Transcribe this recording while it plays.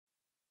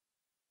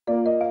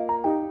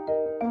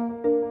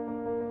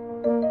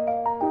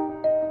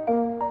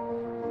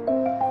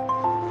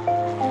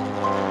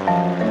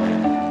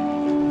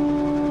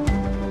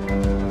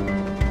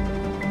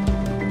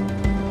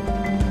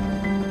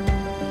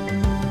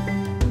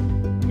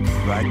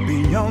Right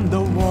beyond the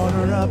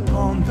water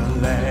upon the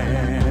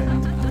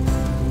land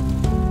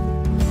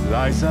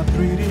lies a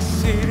pretty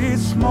city,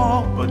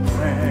 small but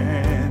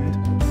grand,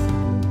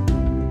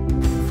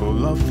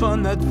 full of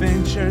fun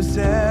adventures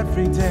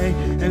every day,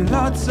 and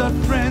lots of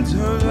friends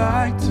who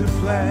like to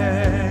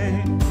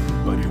play.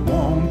 But it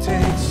won't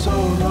take so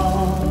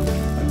long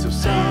until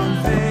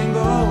something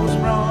goes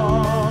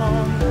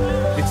wrong.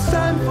 It's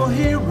time for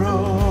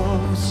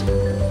heroes,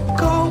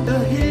 call the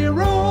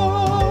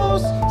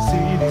heroes,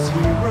 see these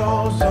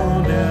heroes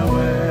on their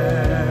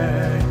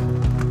way.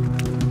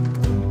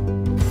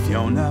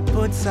 Fiona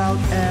puts out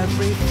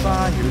every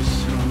fire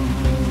soon.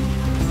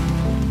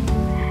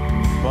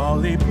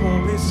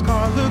 Police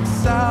car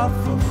looks out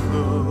for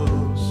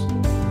clues.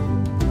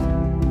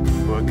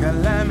 For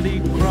Calamity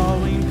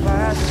Crow in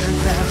plaster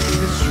dance,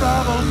 his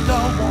troubles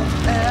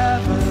won't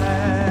ever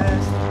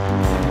last.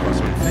 'Cause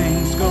when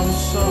things go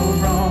so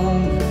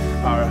wrong,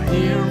 our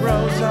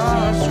heroes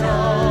are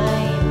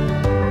strong.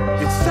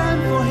 It's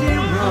time for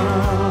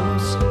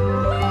heroes,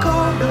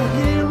 call the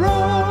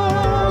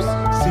heroes,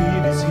 see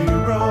these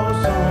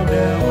heroes on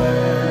their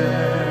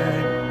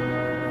way.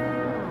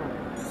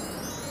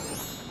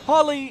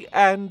 Paulie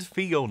and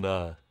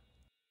Fiona.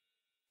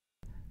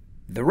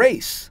 The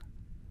race.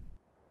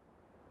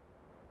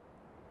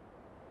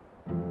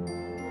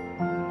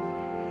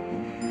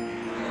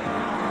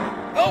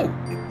 Oh!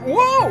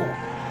 Whoa!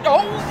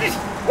 Oh!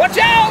 Watch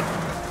out!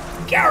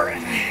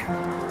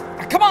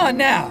 Come on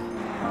now!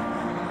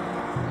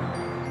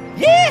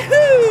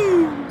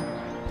 Yahoo!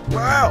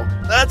 Wow,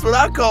 that's what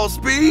I call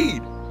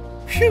speed.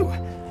 Phew!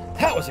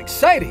 That was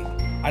exciting.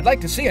 I'd like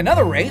to see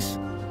another race.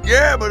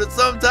 Yeah, but it's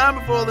some time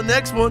before the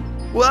next one.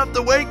 We'll have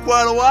to wait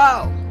quite a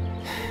while.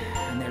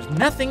 And there's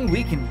nothing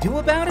we can do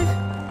about it?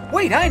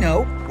 Wait, I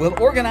know. We'll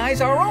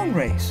organize our own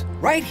race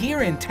right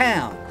here in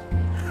town.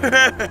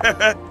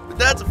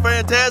 That's a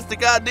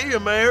fantastic idea,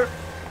 Mayor.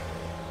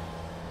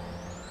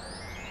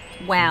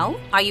 Well,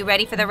 are you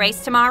ready for the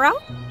race tomorrow?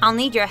 I'll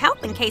need your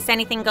help in case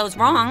anything goes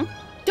wrong.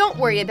 Don't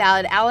worry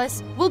about it,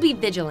 Alice. We'll be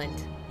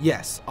vigilant.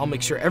 Yes, I'll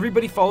make sure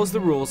everybody follows the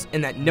rules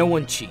and that no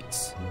one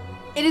cheats.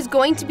 It is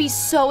going to be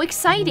so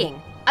exciting.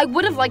 I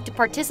would have liked to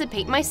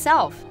participate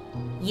myself.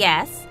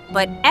 Yes,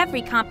 but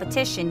every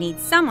competition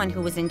needs someone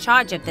who is in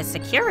charge of the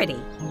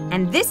security.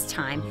 And this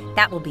time,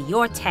 that will be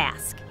your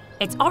task.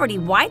 It's already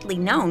widely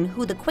known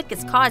who the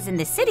quickest cars in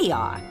the city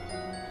are.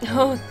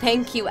 Oh,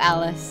 thank you,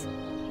 Alice.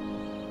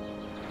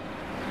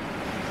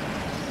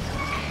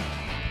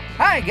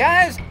 Hi,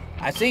 guys.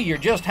 I see you're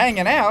just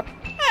hanging out.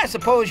 I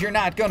suppose you're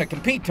not going to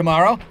compete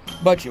tomorrow,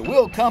 but you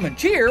will come and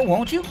cheer,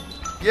 won't you?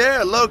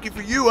 Yeah, lucky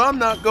for you, I'm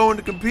not going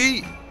to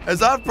compete,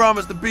 as I've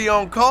promised to be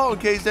on call in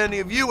case any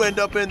of you end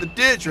up in the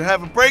ditch or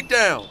have a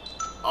breakdown.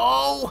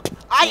 Oh,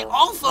 I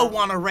also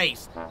want to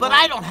race, but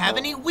I don't have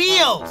any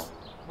wheels.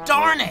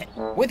 Darn it!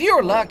 With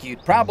your luck,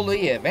 you'd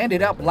probably have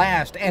ended up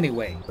last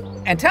anyway.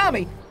 And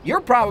Tommy, you're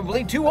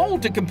probably too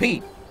old to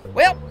compete.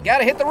 Well,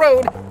 gotta hit the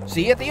road.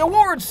 See you at the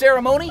awards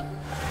ceremony.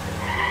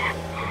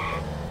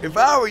 If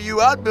I were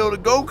you, I'd build a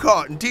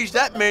go-kart and teach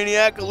that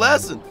maniac a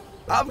lesson.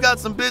 I've got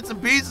some bits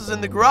and pieces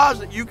in the garage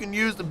that you can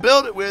use to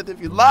build it with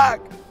if you like.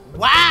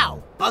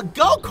 Wow, a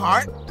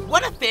go-kart?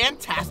 What a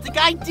fantastic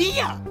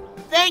idea!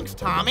 Thanks,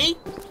 Tommy.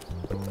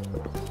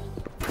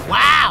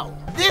 Wow,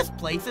 this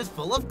place is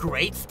full of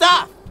great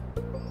stuff.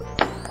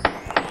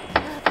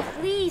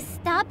 Please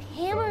stop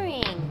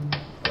hammering.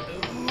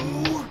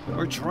 Ooh,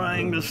 we're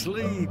trying to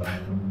sleep.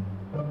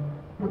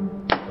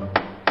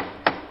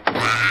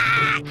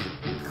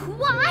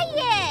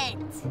 Quiet!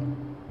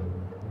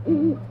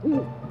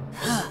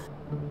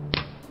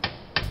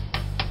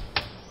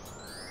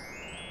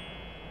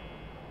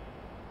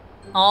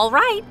 All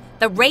right,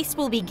 the race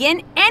will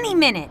begin any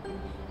minute.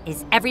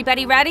 Is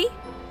everybody ready?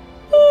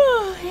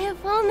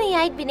 If only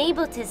I'd been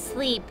able to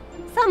sleep.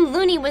 Some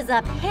loony was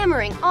up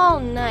hammering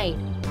all night.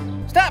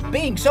 Stop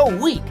being so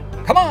weak.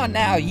 Come on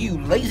now, you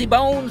lazy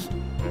bones.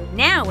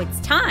 Now it's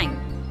time.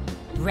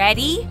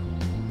 Ready,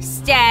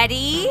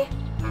 steady.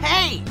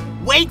 Hey,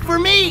 wait for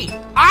me!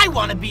 I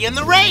want to be in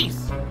the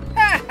race!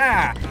 Ha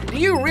ha! Do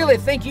you really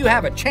think you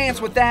have a chance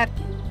with that?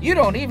 You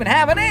don't even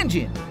have an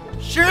engine.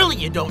 Surely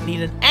you don't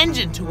need an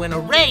engine to win a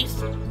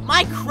race.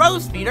 My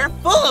crow's feet are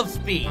full of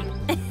speed.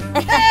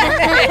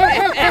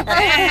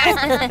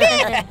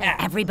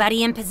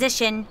 Everybody in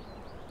position.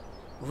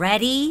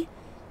 Ready,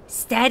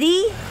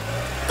 steady,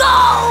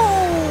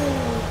 go!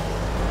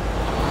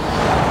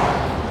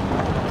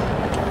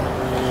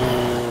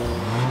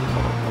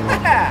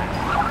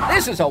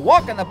 This is a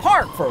walk in the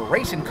park for a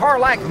racing car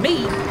like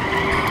me.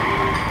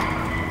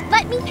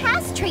 Let me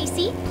pass,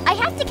 Tracy. I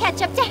have to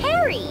catch up to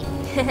Harry.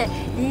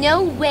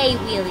 No way,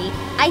 Wheelie.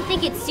 I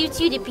think it suits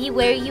you to be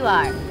where you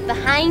are,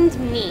 behind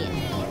me.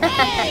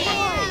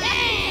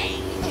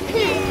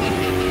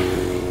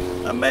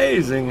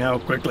 Amazing how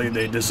quickly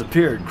they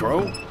disappeared,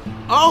 Crow.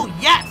 Oh,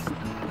 yes!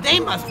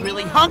 They must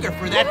really hunger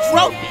for that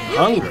trophy.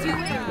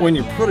 Hunger? When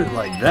you put it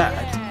like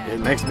that, it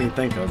makes me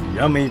think of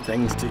yummy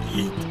things to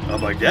eat. A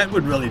baguette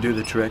would really do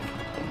the trick.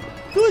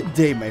 Good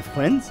day, my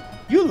friends.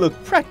 You look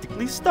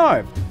practically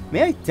starved.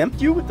 May I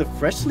tempt you with a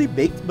freshly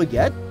baked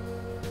baguette?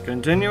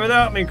 Continue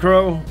without me,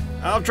 Crow.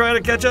 I'll try to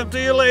catch up to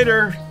you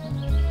later.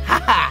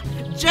 Haha,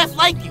 just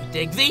like you,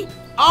 Digsy.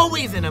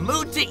 Always in a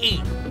mood to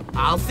eat.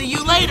 I'll see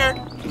you later.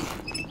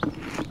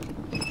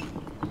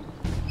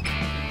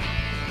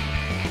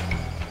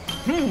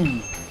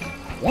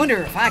 Wonder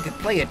if I could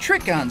play a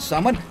trick on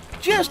someone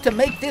just to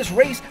make this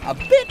race a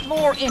bit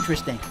more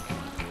interesting.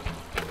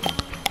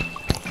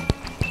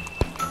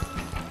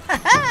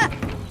 Ha-ha!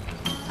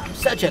 I'm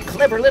such a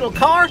clever little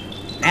car.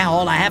 Now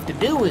all I have to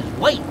do is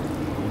wait.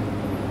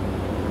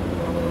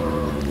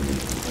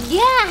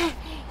 Yeah,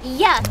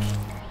 yuck.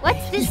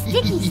 What's this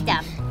sticky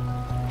stuff?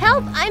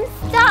 Help, I'm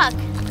stuck.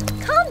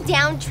 Calm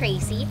down,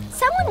 Tracy.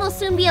 Someone will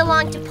soon be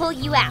along to pull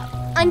you out.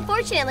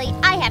 Unfortunately,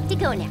 I have to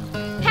go now.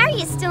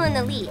 Harry is still in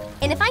the lead,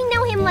 and if I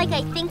know him like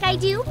I think I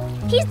do,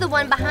 he's the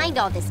one behind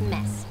all this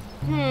mess.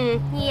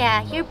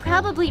 Yeah, you're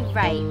probably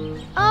right.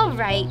 All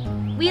right,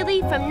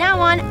 Wheelie, from now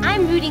on,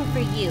 I'm rooting for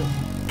you.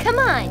 Come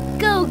on,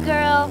 go,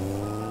 girl.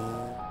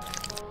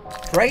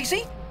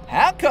 Tracy,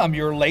 how come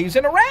you're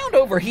lazing around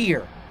over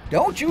here?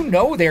 Don't you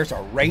know there's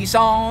a race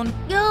on?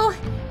 Oh,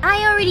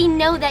 I already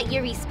know that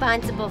you're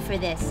responsible for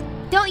this.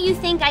 Don't you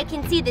think I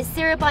can see the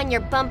syrup on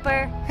your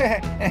bumper?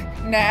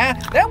 Nah,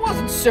 that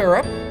wasn't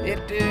syrup.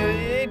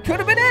 It could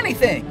have been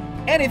anything.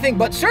 Anything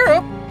but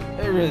syrup.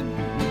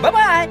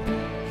 Bye-bye.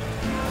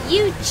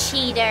 You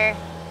cheater.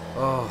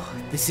 Oh,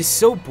 this is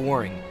so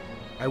boring.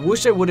 I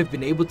wish I would have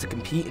been able to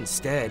compete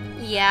instead.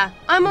 Yeah,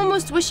 I'm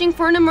almost wishing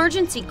for an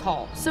emergency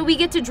call, so we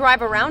get to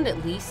drive around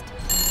at least.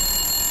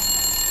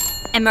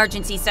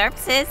 Emergency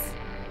services.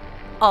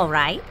 All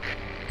right.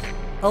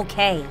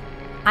 Okay,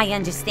 I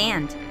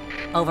understand.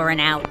 Over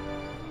and out.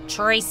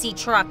 Tracy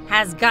truck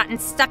has gotten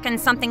stuck in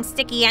something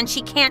sticky and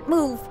she can't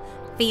move.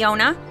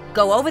 Fiona,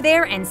 go over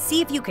there and see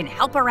if you can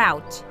help her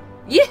out.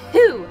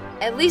 Yoo-hoo!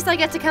 At least I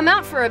get to come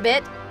out for a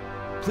bit.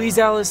 Please,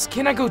 Alice,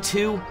 can I go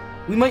too?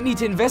 We might need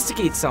to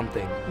investigate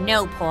something.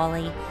 No,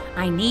 Paulie.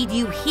 I need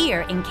you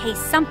here in case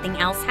something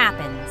else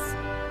happens.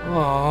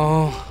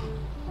 Oh.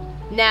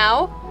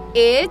 Now,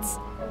 it's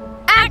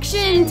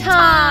action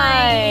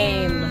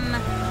time!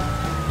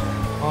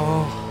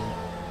 Oh.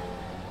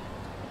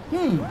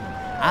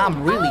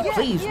 I'm really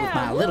pleased with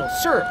my little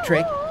syrup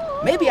trick.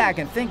 Maybe I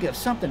can think of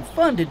something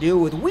fun to do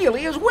with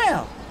Wheelie as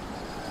well.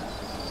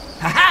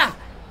 Ha-ha!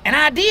 An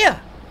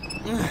idea!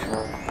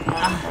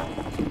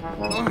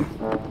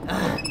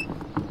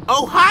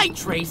 Oh, hi,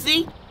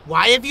 Tracy.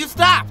 Why have you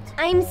stopped?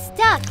 I'm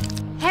stuck.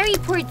 Harry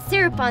poured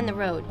syrup on the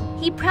road.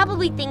 He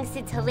probably thinks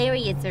it's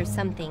hilarious or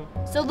something.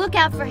 So look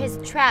out for his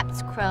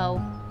traps,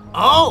 Crow.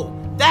 Oh,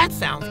 that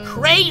sounds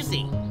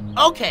crazy.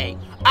 Okay,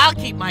 I'll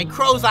keep my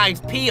crow's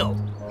eyes peeled.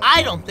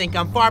 I don't think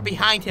I'm far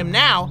behind him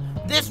now.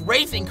 This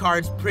racing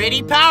car's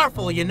pretty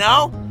powerful, you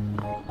know?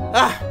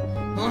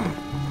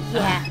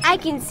 Yeah, I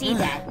can see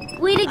that.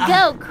 Way to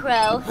go,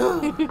 Crow.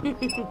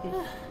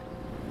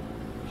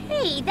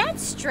 Hey,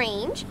 that's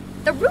strange.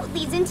 The route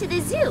leads into the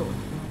zoo.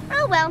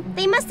 Oh well,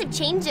 they must have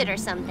changed it or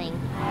something.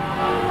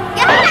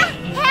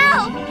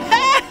 Help!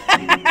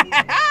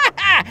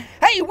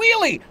 Hey,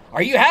 Wheelie,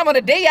 are you having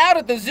a day out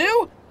at the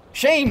zoo?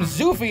 Shame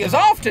Zoofy is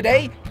off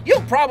today.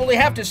 You'll probably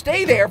have to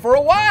stay there for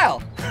a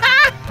while.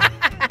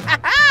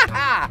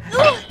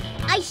 Ooh,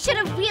 I should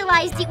have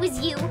realized it was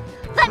you.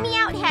 Let me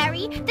out,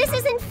 Harry. This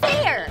isn't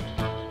fair.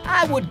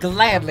 I would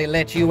gladly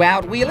let you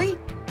out, Wheelie,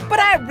 but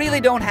I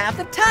really don't have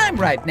the time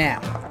right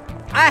now.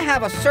 I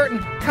have a certain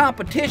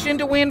competition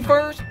to win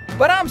first,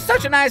 but I'm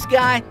such a nice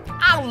guy,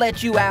 I'll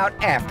let you out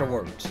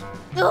afterwards.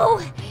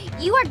 Oh,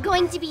 you are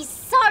going to be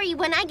sorry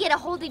when I get a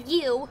hold of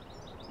you.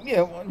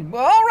 Yeah,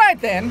 well, all right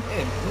then.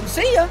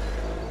 See ya.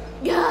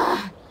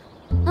 Ugh.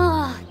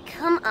 Oh,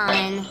 come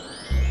on.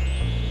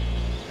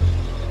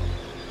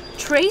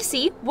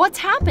 Tracy, what's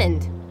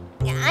happened?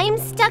 I'm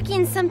stuck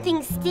in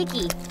something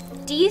sticky.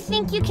 Do you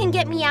think you can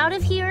get me out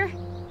of here?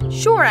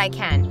 Sure I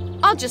can.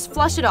 I'll just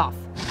flush it off.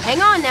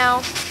 Hang on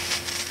now.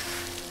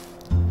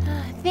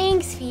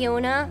 Thanks,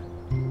 Fiona.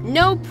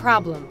 No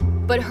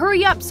problem. But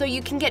hurry up so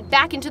you can get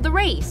back into the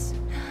race.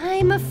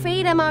 I'm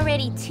afraid I'm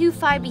already too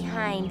far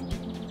behind.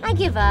 I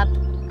give up.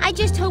 I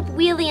just hope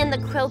Wheelie and the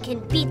Crow can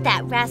beat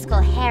that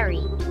rascal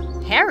Harry.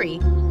 Harry?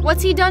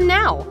 What's he done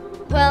now?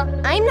 Well,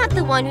 I'm not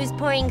the one who's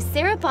pouring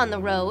syrup on the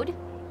road.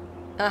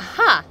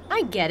 Aha,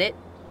 I get it.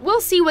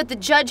 We'll see what the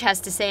judge has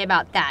to say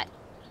about that.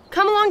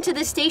 Come along to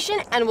the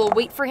station and we'll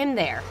wait for him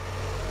there.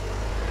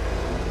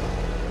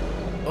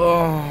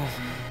 Oh.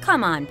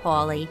 Come on,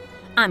 Paulie.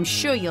 I'm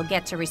sure you'll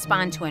get to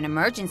respond to an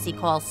emergency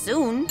call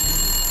soon.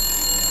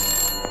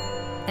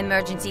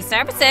 Emergency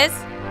services?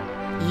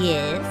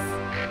 Yes,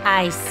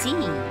 I see.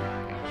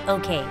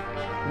 Okay,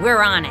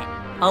 we're on it.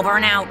 Over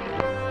and out.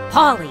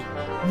 Paulie,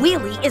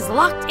 Wheelie is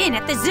locked in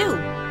at the zoo.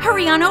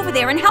 Hurry on over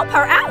there and help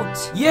her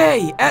out.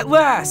 Yay, at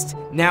last.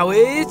 Now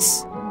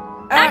it's...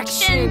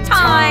 Action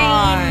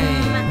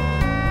time!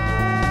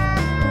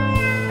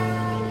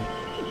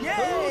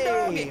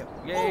 Yay!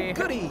 Oh,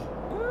 goody!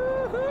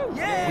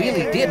 Yay!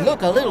 Wheelie did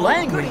look a little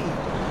angry.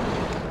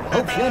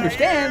 Hope she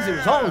understands it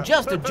was all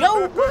just a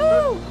joke.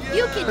 Woo!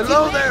 You can do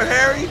Hello it. there,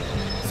 Harry.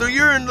 So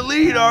you're in the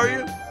lead, are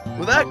you?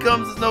 Well, that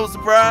comes as no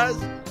surprise.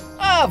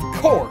 Of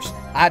course.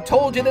 I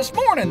told you this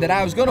morning that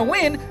I was gonna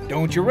win.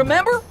 Don't you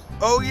remember?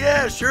 Oh,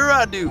 yeah, sure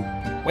I do.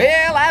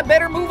 Well, I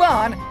better move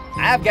on.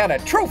 I've got a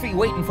trophy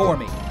waiting for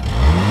me.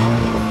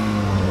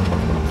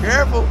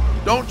 Careful.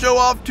 Don't show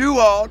off too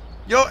hard.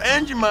 Your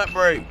engine might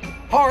break.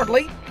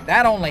 Hardly.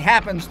 That only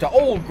happens to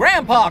old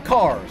grandpa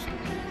cars.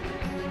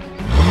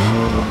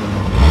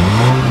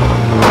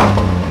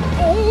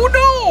 Oh,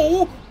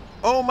 no!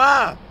 Oh,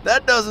 my.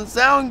 That doesn't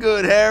sound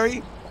good,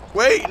 Harry.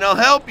 Wait, and I'll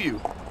help you.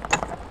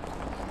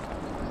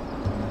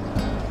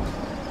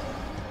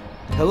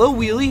 Hello,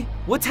 Wheelie.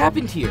 What's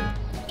happened here?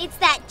 It's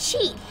that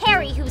cheat,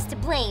 Harry, who's to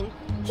blame.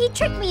 He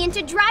tricked me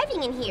into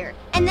driving in here,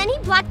 and then he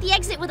blocked the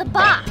exit with a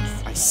box.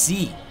 I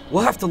see.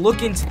 We'll have to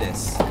look into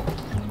this.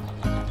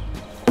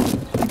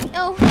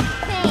 Oh,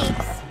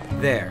 thanks.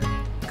 There.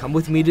 Come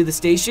with me to the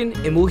station,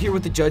 and we'll hear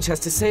what the judge has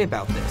to say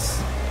about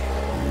this.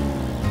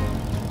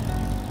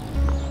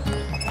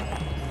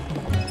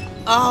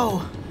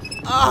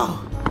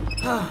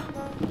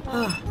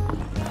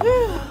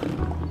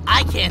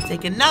 I can't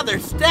take another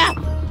step.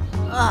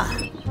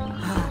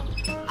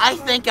 I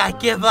think I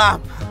give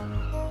up.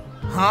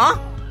 Huh?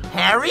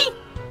 Harry?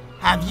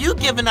 Have you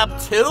given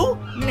up too?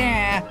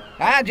 Nah,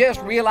 I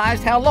just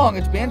realized how long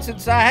it's been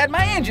since I had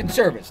my engine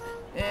serviced.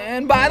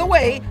 And by the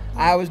way,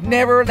 I was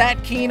never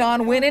that keen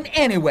on winning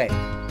anyway.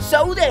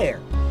 So there.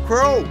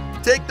 Crow,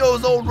 take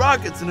those old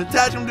rockets and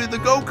attach them to the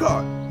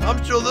go-kart.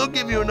 I'm sure they'll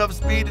give you enough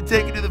speed to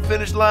take you to the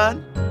finish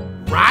line.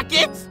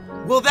 Rockets?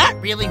 Will that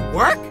really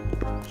work?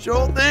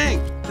 Sure thing.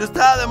 Just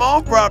tie them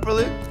on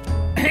properly.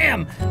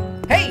 Ahem.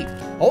 Hey,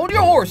 hold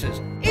your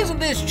horses. Isn't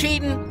this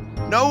cheating?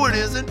 No, it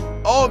isn't.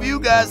 All of you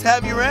guys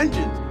have your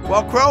engines,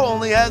 while Crow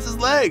only has his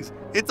legs.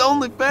 It's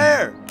only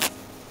fair.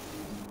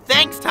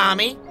 Thanks,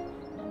 Tommy.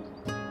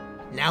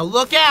 Now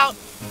look out!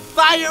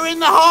 Fire in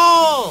the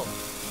hole!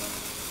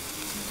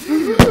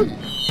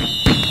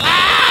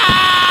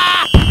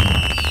 Ah!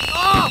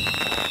 Oh!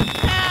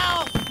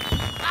 Help!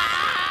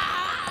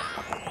 Ah!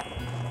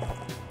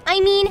 I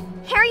mean,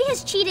 Harry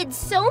has cheated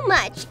so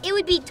much, it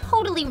would be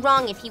totally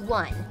wrong if he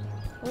won.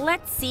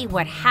 Let's see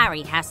what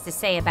Harry has to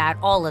say about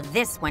all of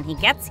this when he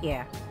gets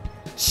here.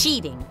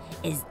 Cheating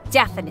is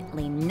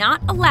definitely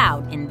not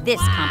allowed in this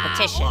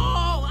competition.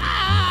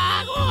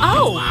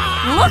 Oh,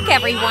 look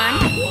everyone!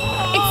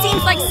 It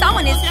seems like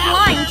someone is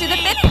flying to the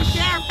finish.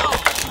 Careful!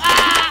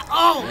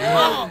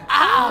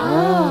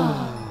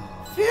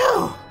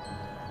 Phew!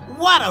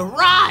 What a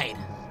ride!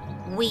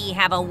 We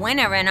have a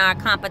winner in our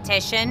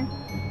competition,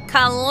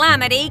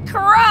 Calamity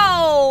Crow!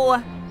 All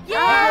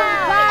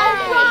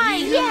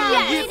right!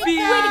 Yeah! Yippee!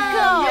 Way to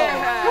go!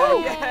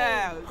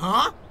 Yeah!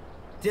 Huh?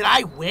 Did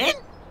I win?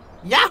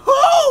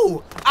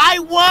 Yahoo! I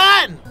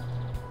won!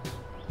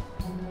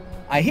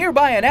 I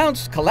hereby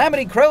announce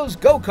Calamity Crow's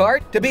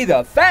go-kart to be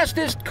the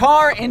fastest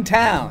car in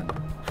town.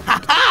 Ha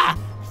ha!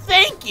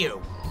 Thank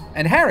you!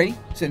 And Harry,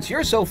 since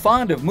you're so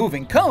fond of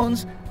moving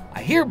cones,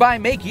 I hereby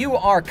make you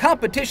our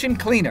competition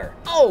cleaner.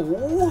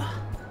 Oh!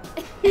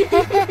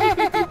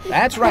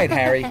 That's right,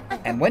 Harry.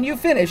 And when you've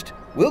finished,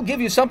 we'll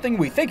give you something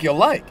we think you'll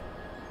like.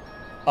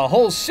 A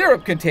whole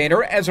syrup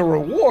container as a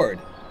reward.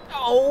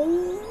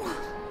 Oh!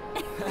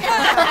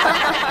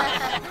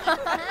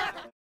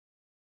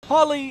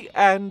 Paulie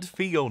and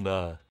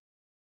Fiona.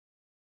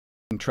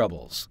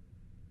 Troubles.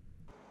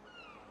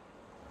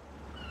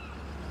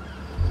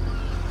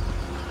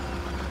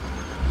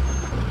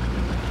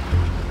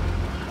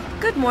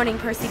 Good morning,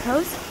 Percy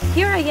Post.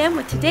 Here I am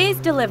with today's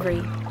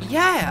delivery.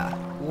 Yeah!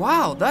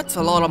 Wow, that's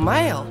a lot of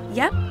mail.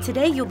 Yep,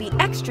 today you'll be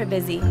extra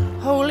busy.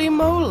 Holy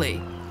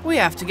moly! We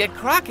have to get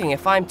cracking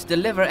if I'm to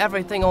deliver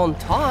everything on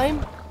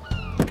time.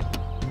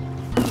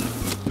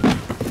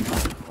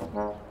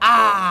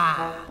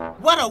 Ah!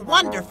 What a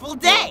wonderful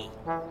day!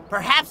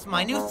 Perhaps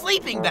my new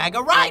sleeping bag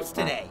arrives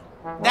today.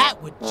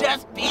 That would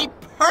just be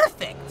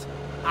perfect!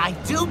 I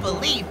do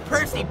believe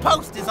Percy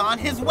Post is on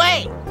his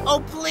way.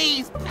 Oh,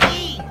 please,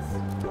 please!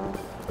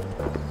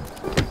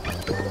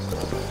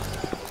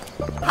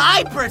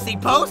 Hi, Percy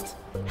Post!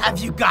 Have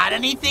you got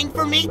anything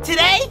for me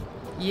today?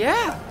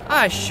 Yeah,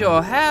 I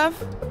sure have.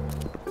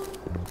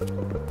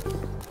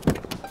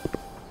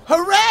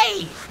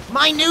 Hooray!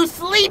 My new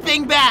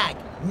sleeping bag!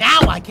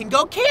 Now I can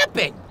go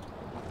camping!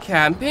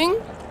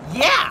 Camping?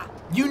 Yeah!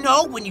 You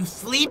know, when you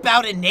sleep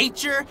out in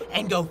nature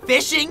and go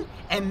fishing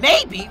and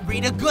maybe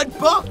read a good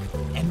book.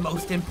 And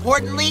most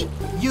importantly,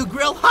 you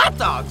grill hot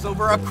dogs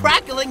over a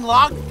crackling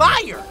log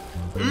fire.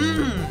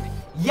 Mmm,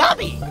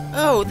 yummy!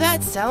 Oh,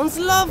 that sounds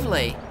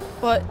lovely.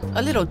 But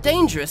a little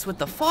dangerous with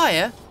the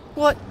fire.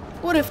 What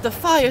if the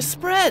fire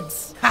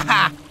spreads?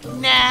 Haha,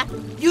 nah.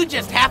 You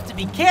just have to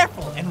be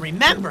careful and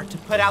remember to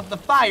put out the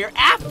fire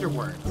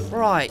afterwards.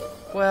 Right.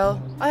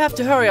 Well, I have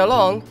to hurry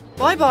along.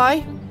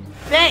 Bye-bye.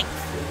 Thanks.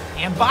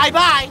 And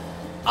bye-bye.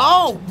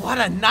 Oh, what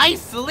a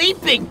nice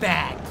sleeping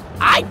bag.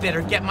 I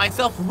better get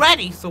myself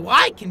ready so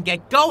I can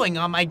get going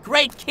on my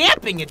great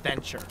camping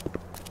adventure.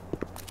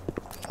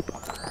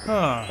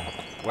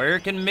 Where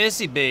can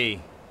Missy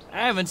be?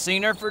 I haven't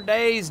seen her for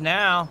days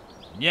now.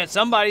 And yet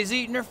somebody's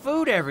eating her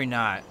food every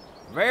night.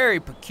 Very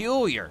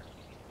peculiar.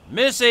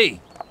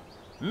 Missy!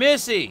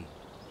 Missy!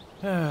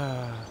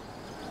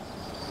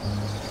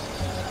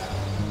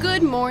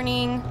 Good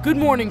morning. Good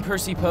morning,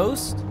 Percy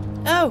Post.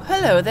 Oh,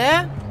 hello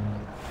there.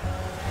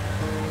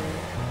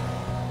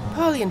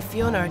 Paulie and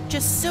Fiona are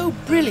just so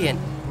brilliant.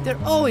 They're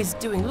always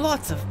doing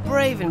lots of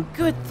brave and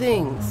good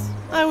things.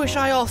 I wish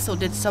I also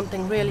did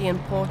something really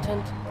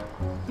important.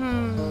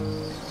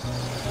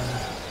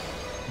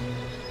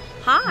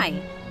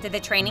 Hi. Did the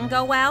training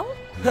go well?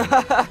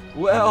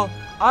 Well,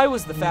 I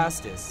was the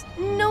fastest.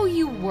 No,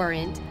 you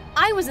weren't.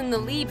 I was in the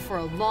lead for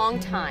a long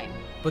time.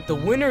 But the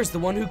winner's the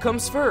one who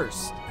comes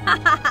first.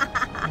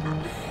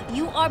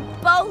 You are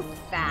both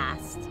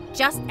fast,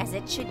 just as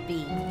it should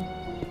be.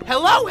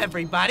 Hello,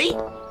 everybody.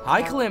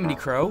 Hi, Calamity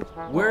Crow.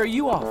 Where are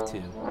you off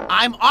to?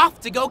 I'm off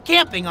to go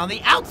camping on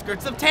the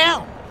outskirts of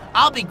town.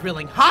 I'll be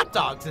grilling hot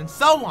dogs and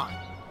so on.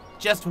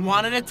 Just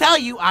wanted to tell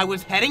you I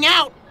was heading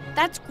out.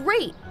 That's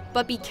great,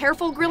 but be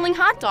careful grilling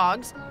hot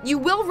dogs. You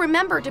will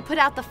remember to put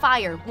out the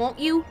fire, won't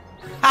you?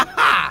 Ha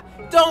ha!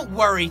 Don't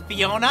worry,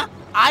 Fiona.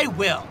 I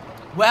will.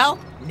 Well,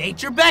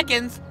 nature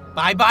beckons.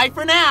 Bye-bye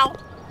for now.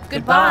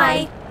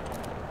 Goodbye.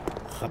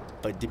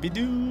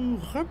 Hoppa-dippy-doo,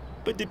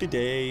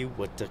 hoppa-dippy-day,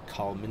 what a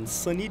calm and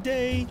sunny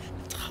day.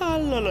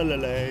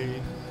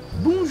 Ta-la-la-la-lay.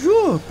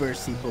 Bonjour,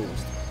 Percy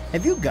Post.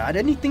 Have you got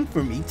anything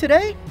for me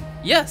today?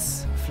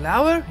 Yes,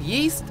 flour,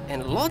 yeast,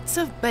 and lots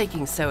of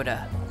baking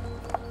soda.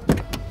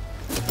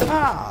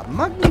 Ah,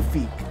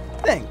 magnifique.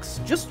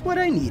 Thanks, just what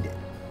I needed.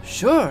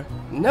 Sure,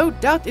 no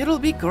doubt it'll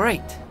be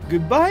great.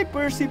 Goodbye,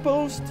 Percy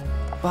Post.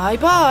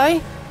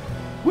 Bye-bye.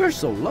 We're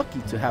so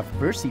lucky to have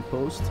Percy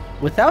Post.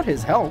 Without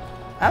his help,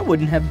 I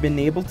wouldn't have been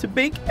able to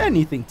bake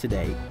anything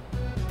today.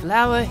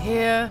 Flour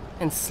here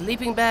and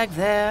sleeping bag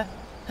there.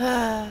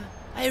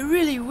 I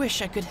really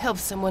wish I could help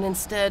someone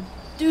instead.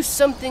 Do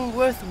something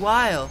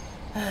worthwhile.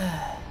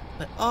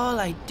 But all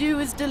I do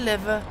is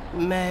deliver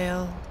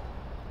mail.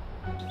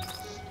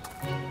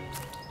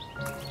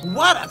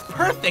 What a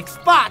perfect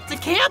spot to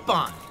camp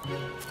on.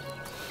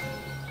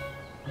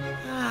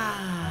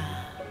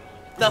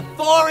 The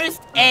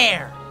forest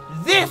air.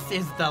 This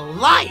is the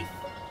life.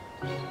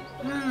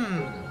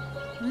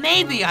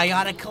 Maybe I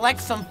ought to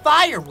collect some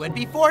firewood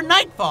before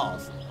night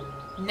falls.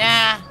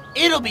 Nah,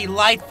 it'll be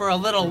light for a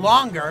little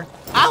longer.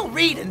 I'll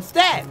read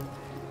instead.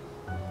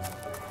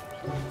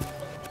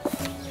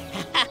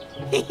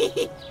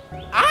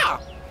 Ah,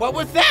 what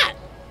was that?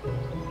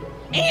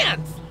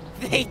 Ants.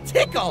 They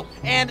tickle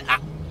and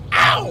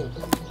ow!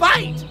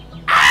 Bite!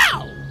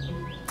 Ow!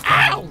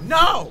 Ow!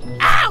 No!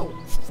 Ow!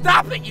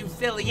 Stop it, you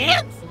silly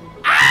ants!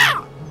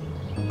 Ow!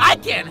 I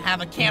can't have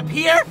a camp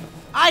here.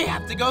 I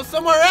have to go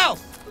somewhere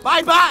else.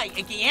 Bye-bye,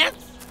 icky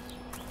ants.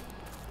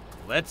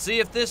 Let's see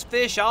if this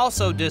fish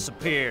also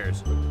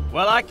disappears.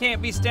 Well, I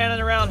can't be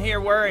standing around here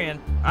worrying.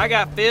 I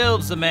got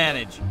fields to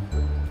manage.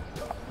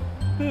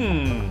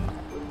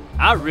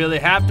 I really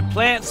have to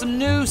plant some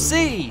new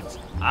seeds.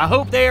 I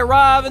hope they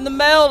arrive in the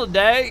mail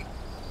today.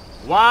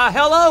 Why,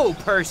 hello,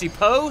 Percy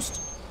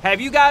Post. Have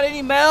you got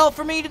any mail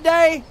for me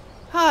today?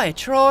 Hi,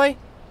 Troy.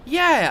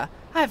 Yeah,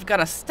 I've got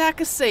a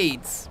stack of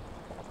seeds.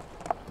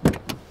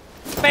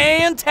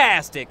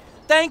 Fantastic.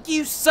 Thank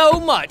you so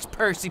much,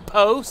 Percy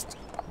Post.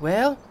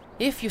 Well,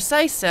 if you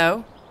say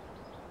so.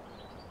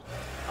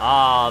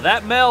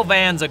 That mail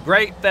van's a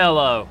great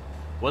fellow.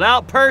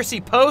 Without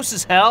Percy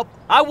Post's help,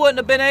 I wouldn't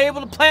have been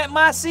able to plant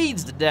my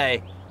seeds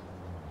today.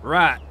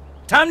 Right,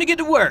 time to get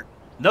to work.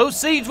 Those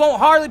seeds won't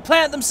hardly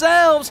plant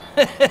themselves.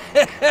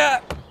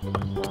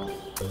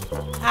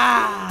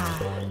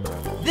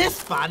 This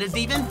spot is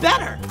even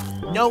better.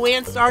 No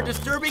ants are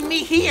disturbing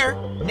me here.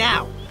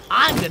 Now,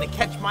 I'm gonna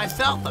catch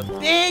myself a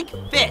big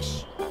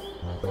fish.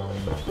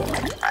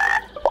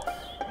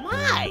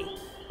 My,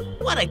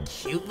 what a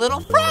cute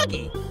little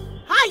froggy.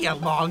 Hiya,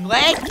 long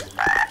leg.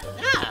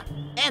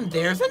 And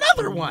there's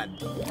another one.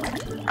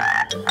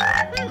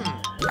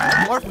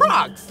 More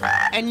frogs.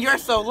 And you're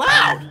so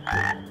loud.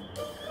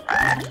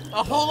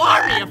 A whole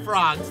army of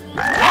frogs.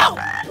 Help!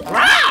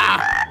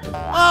 Rah!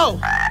 Oh,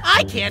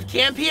 I can't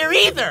camp here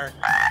either.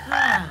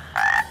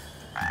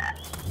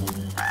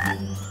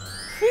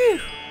 Phew,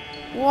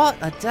 what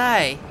a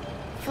day.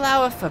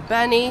 Flour for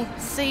Benny,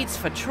 seeds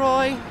for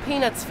Troy,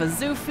 peanuts for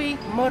Zoofy,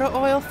 motor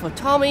oil for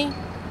Tommy.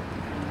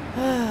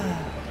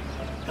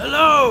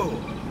 Hello!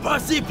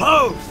 Percy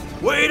Post!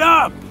 Wait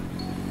up!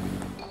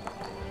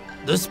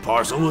 This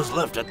parcel was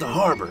left at the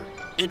harbor.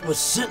 It was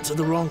sent to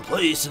the wrong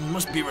place and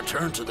must be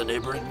returned to the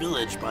neighboring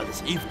village by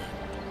this evening.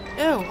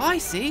 Oh, I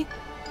see.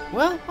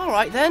 Well, all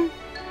right then.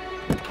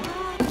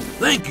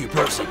 Thank you,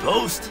 Percy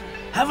Post.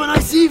 Have a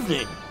nice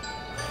evening.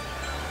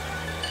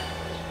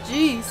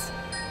 Geez,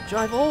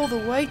 drive all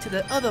the way to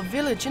the other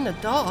village in the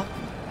dark.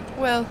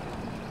 Well,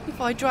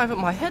 if I drive with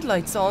my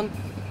headlights on,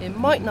 it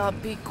might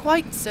not be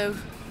quite so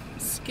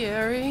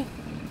scary.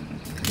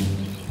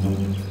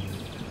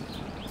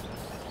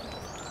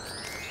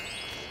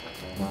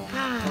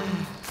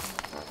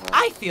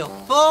 I feel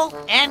full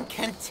and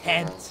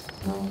content.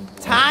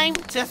 Time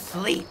to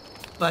sleep.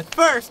 But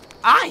first,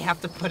 I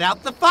have to put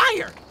out the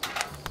fire.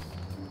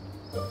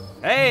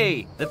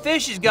 Hey, the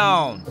fish is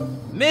gone.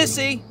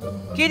 Missy,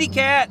 kitty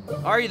cat,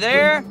 are you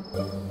there?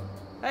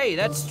 Hey,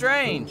 that's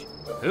strange.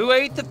 Who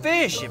ate the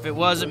fish if it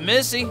wasn't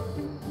Missy?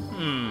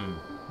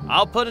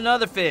 I'll put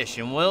another fish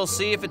and we'll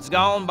see if it's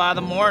gone by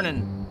the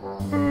morning.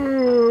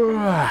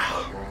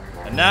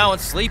 And now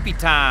it's sleepy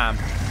time.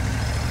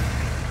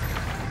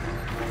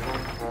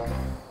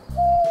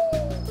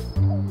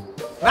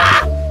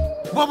 Ah!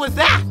 What was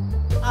that?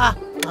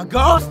 A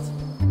ghost?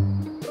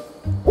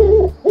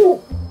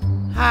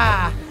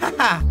 Ha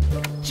ha!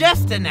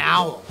 Just an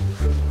owl.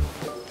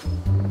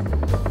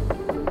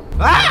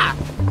 Ah!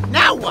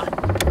 Now what?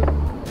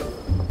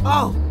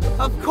 Oh,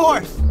 of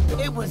course.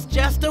 It was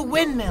just a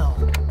windmill.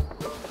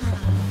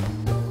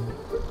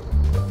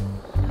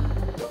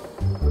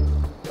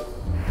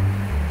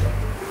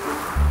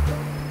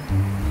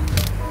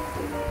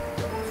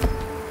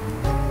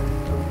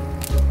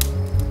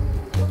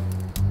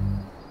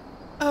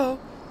 Oh,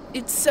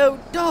 it's so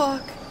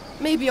dark.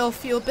 Maybe I'll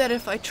feel better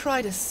if I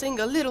try to sing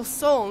a little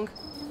song.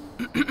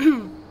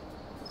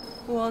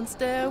 Once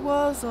there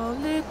was a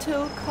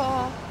little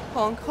car,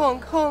 honk,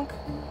 honk, honk.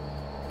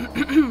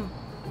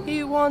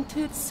 He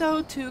wanted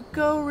so to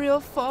go real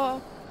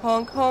far,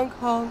 honk, honk,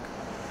 honk.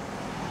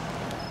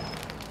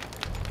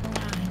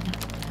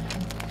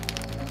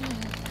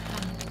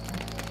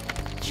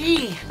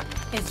 Gee,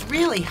 it's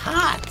really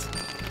hot.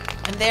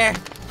 And there's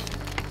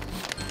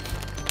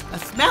a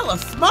smell of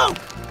smoke.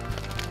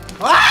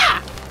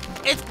 Ah!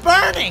 It's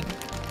burning!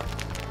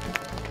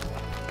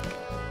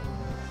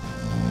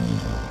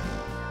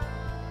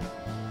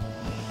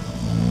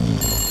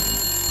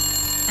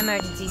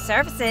 Emergency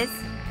services.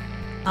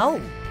 Oh,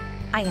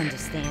 I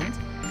understand.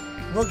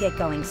 We'll get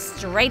going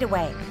straight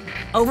away.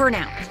 Over and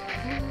out.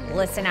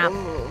 Listen up.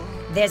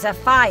 There's a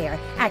fire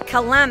at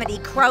Calamity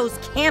Crow's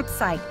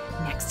campsite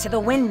next to the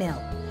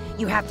windmill.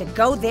 You have to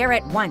go there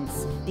at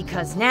once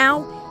because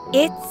now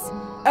it's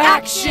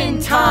action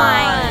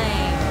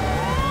time!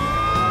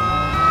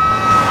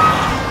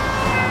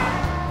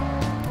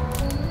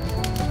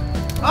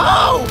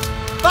 Oh!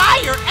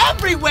 Fire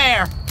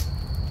everywhere!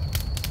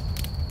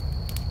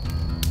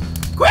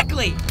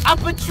 Quickly,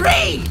 up a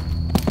tree!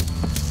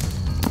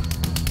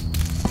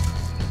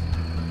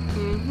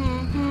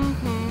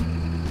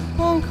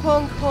 Honk,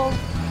 honk, honk.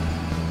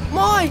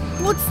 My,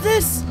 what's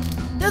this?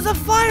 There's a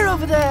fire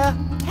over there.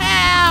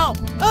 Help!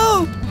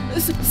 Oh,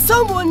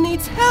 someone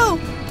needs help.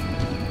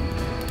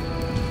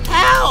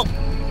 Help!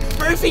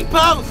 Percy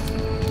Post!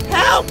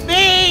 Help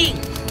me!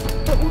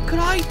 But what could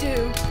I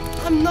do?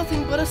 I'm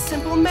nothing but a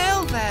simple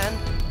mail van.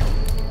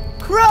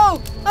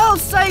 Crow, I'll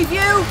save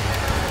you!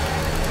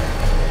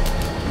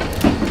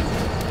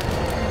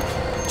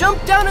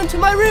 Jump down into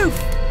my roof!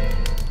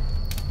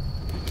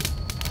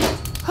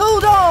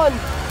 Hold on!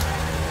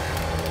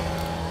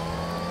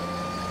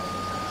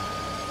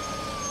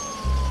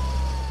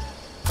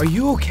 Are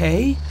you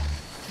okay?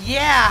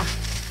 Yeah,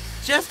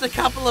 just a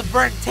couple of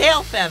burnt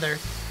tail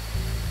feathers.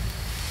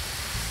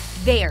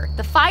 There,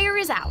 the fire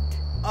is out.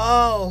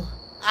 Oh,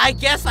 I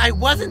guess I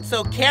wasn't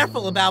so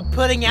careful about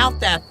putting out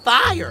that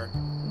fire.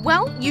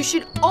 Well, you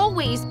should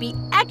always be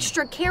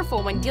extra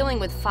careful when dealing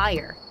with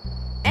fire.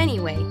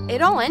 Anyway,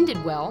 it all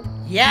ended well.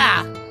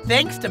 Yeah,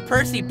 thanks to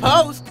Percy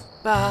Post.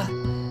 Bah,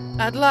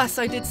 at last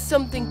I did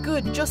something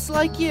good just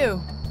like you.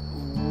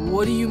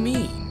 What do you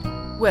mean?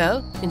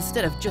 Well,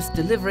 instead of just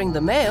delivering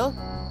the mail,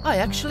 I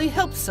actually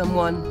helped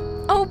someone.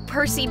 Oh,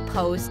 Percy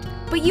Post,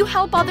 but you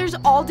help others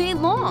all day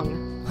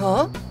long.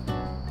 Huh?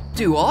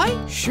 Do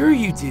I? Sure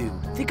you do.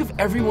 Think of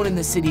everyone in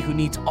the city who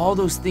needs all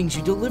those things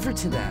you deliver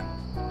to them.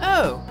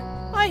 Oh,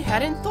 I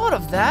hadn't thought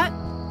of that.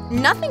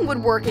 Nothing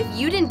would work if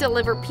you didn't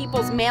deliver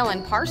people's mail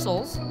and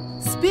parcels.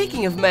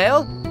 Speaking of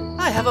mail,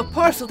 I have a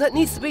parcel that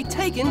needs to be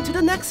taken to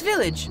the next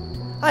village.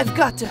 I've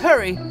got to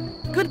hurry.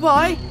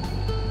 Goodbye.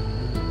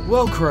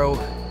 Well, Crow,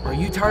 are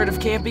you tired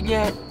of camping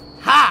yet?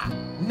 Ha!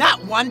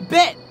 Not one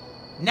bit!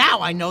 Now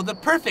I know the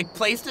perfect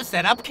place to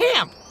set up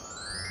camp.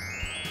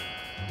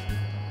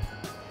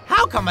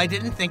 How come I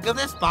didn't think of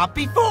this spot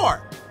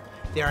before?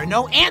 There are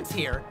no ants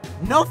here,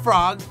 no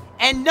frogs,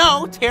 and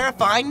no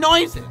terrifying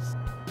noises.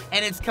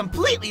 And it's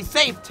completely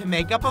safe to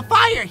make up a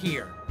fire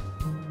here.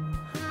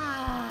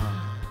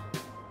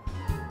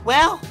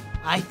 Well,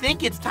 I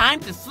think it's time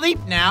to sleep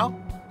now.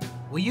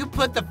 Will you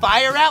put the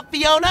fire out,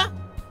 Fiona?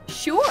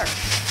 Sure.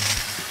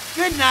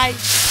 Good night.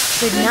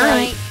 Good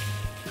night.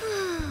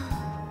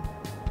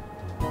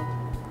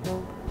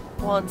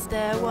 Once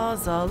there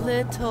was a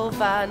little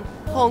van,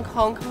 honk,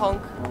 honk,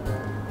 honk,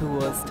 who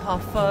was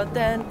tougher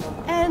than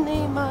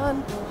any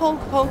man,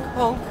 honk, honk,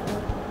 honk.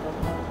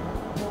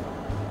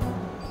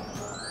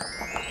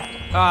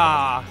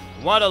 Ah,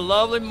 what a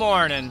lovely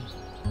morning.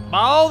 By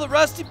all the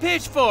rusty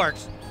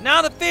pitchforks,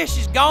 now the fish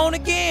is gone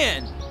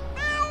again.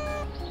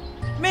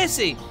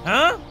 Missy,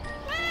 huh?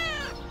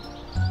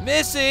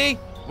 Missy,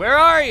 where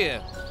are you?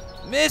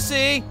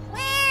 Missy?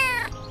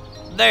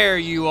 There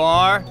you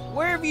are.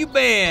 Where have you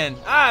been?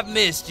 I've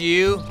missed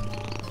you.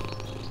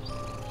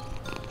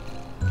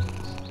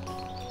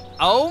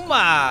 Oh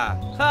my!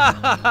 Ha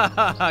ha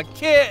ha ha!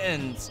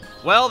 Kittens!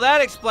 Well,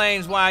 that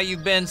explains why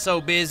you've been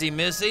so busy,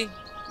 Missy.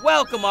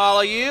 Welcome,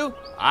 all of you.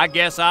 I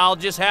guess I'll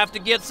just have to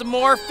get some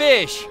more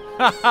fish.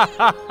 Ha ha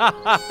ha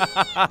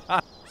ha ha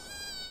ha!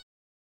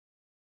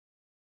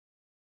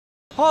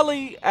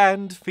 Paulie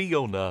and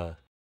Fiona.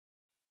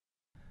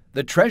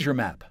 The treasure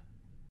map.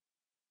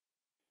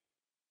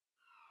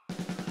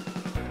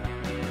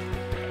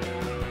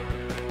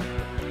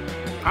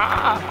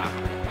 Ah,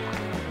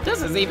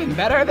 this is even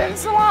better than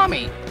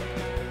salami.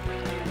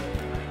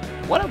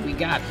 What have we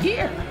got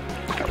here?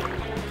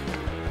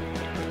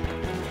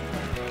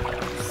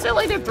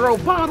 Silly to throw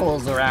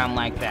bottles around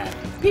like that.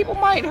 People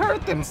might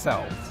hurt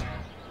themselves.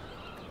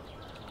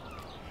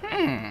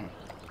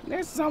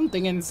 There's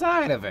something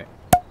inside of it.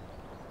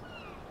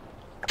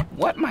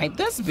 What might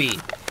this be?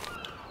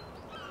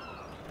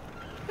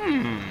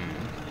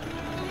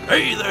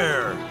 Hey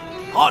there!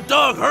 Hot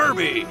Dog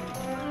Herbie!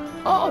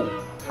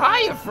 Oh,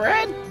 hiya,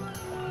 Fred.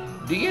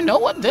 Do you know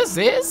what this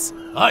is?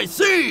 I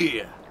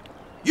see!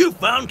 You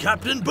found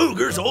Captain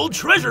Booger's old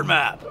treasure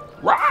map!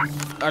 Rock?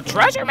 A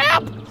treasure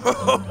map?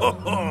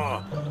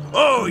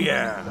 Oh,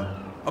 yeah.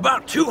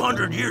 About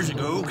 200 years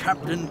ago,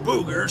 Captain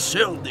Booger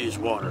sailed these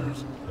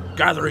waters,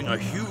 gathering a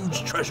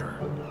huge treasure.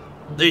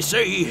 They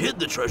say he hid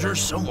the treasure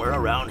somewhere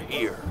around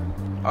here.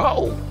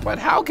 Oh, but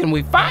how can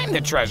we find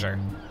the treasure?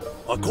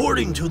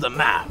 According to the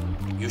map,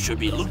 you should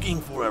be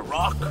looking for a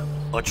rock,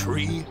 a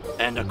tree,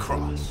 and a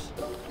cross.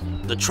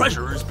 The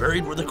treasure is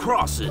buried where the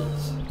cross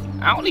is.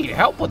 I'll need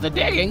help with the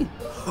digging.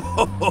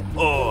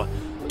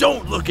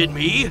 Don't look at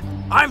me.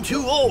 I'm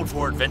too old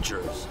for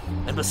adventures.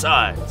 And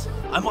besides,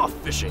 I'm off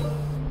fishing.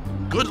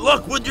 Good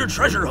luck with your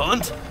treasure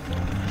hunt.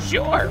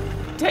 Sure.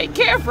 Take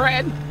care,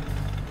 Fred.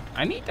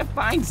 I need to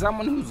find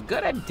someone who's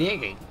good at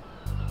digging.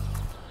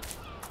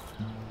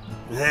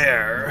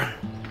 There.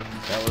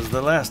 That was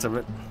the last of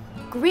it.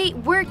 Great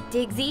work,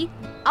 Diggsy.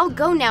 I'll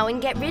go now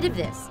and get rid of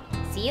this.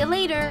 See you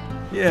later.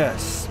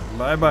 Yes.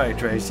 Bye-bye,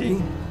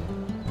 Tracy.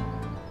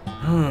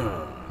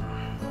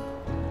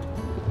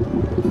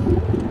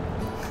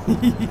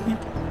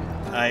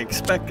 I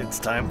expect it's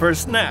time for a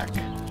snack.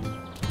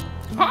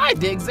 Hi,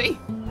 Diggsy.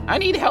 I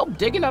need help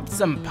digging up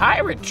some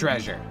pirate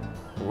treasure.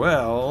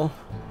 Well,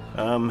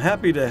 I'm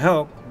happy to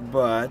help,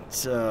 but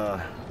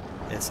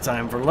it's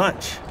time for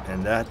lunch,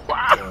 and that...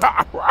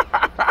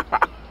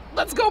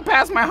 Let's go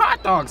past my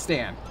hot dog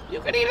stand. You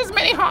can eat as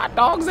many hot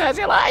dogs as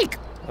you like.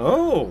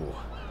 Oh,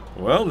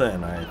 well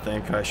then, I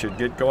think I should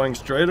get going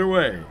straight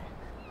away.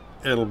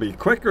 It'll be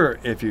quicker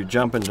if you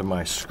jump into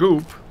my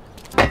scoop.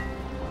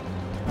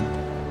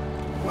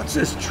 What's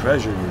this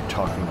treasure you're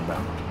talking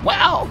about?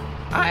 Well,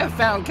 I have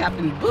found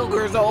Captain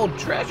Booger's old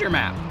treasure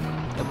map.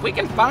 If we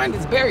can find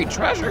his buried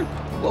treasure,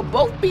 we'll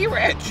both be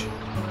rich.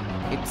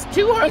 It's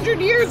 200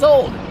 years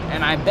old,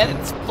 and I bet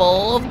it's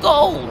full of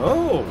gold.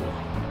 Oh.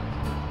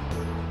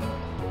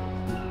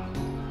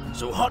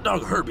 So Hot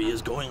Dog Herbie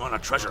is going on a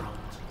treasure hunt.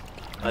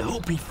 I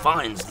hope he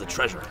finds the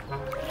treasure.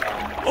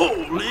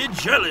 Holy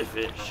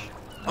jellyfish!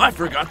 I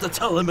forgot to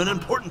tell him an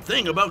important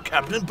thing about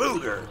Captain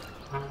Booger.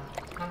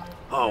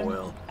 Oh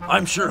well,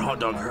 I'm sure Hot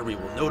Dog Herbie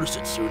will notice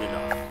it soon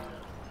enough.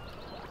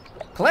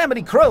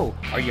 Calamity Crow,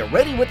 are you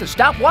ready with the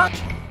stopwatch?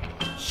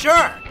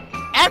 Sure.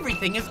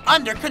 Everything is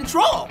under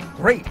control.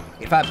 Great.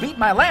 If I beat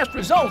my last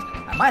result,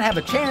 I might have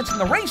a chance in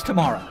the race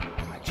tomorrow.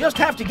 I just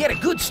have to get a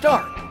good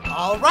start.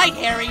 All right,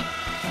 Harry.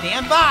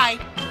 Stand by.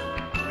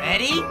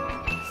 Ready,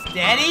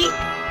 steady,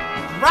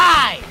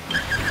 ride.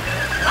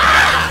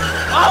 Ah!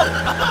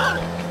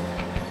 Oh!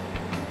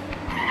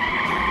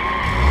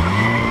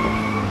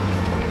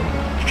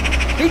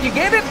 Did you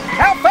get it?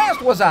 How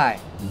fast was I?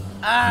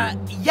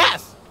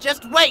 Yes.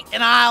 Just wait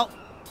and I'll...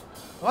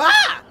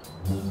 Ah!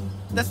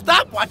 The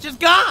stopwatch is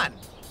gone.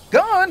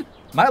 Gone?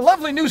 My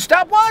lovely new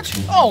stopwatch?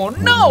 Oh,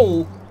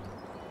 no!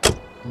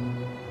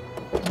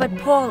 But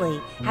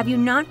Paulie, have you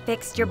not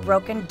fixed your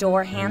broken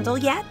door handle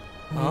yet?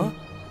 Huh?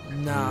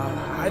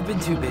 Nah, I've been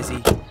too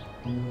busy.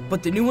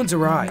 But the new one's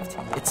arrived.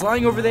 It's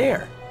lying over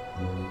there.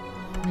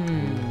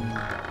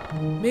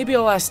 Maybe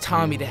I'll ask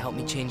Tommy to help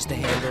me change the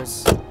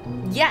handles.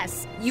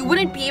 Yes, you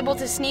wouldn't be able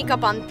to sneak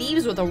up on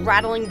thieves with a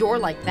rattling door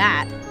like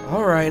that.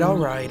 All right.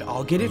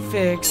 I'll get it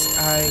fixed.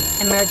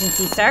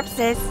 Emergency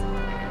services.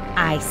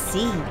 I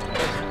see.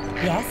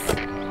 Yes?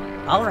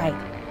 All right.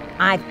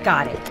 I've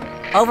got it.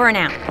 Over and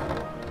out.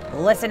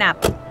 Listen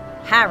up.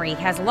 Harry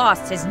has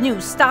lost his new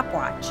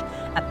stopwatch.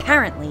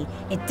 Apparently,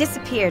 it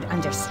disappeared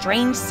under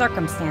strange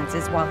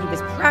circumstances while he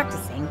was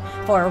practicing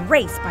for a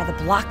race by the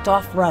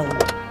blocked-off road.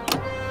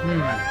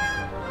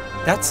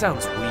 That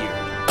sounds weird.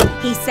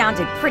 He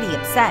sounded pretty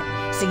upset,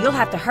 so you'll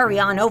have to hurry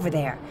on over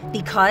there,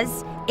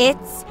 because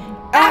it's...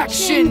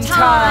 Action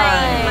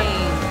time!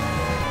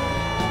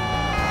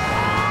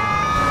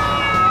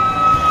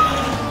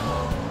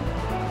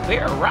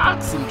 There are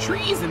rocks and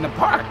trees in the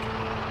park.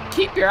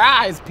 Keep your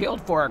eyes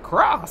peeled for a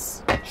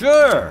cross.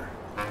 Sure.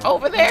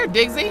 Over there,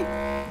 Diggsy.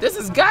 This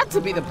has got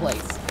to be the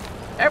place.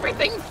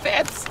 Everything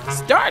fits.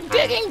 Start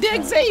digging,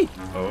 Diggsy.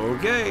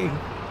 Okay.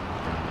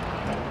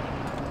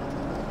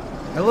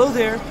 Hello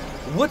there.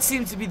 What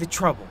seems to be the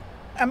trouble?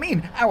 I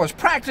mean, I was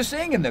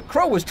practicing and the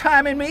crow was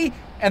timing me,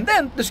 and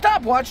then the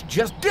stopwatch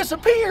just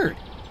disappeared.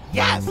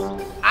 Yes,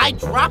 I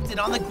dropped it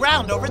on the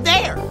ground over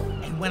there.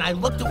 And when I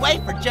looked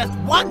away for just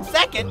 1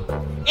 second,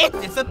 it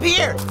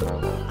disappeared.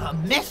 A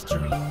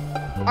mystery.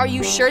 Are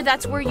you sure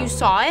that's where you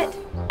saw it?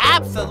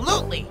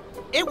 Absolutely.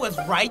 It was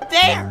right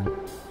there.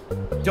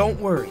 Don't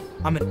worry.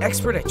 I'm an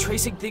expert at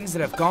tracing things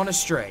that have gone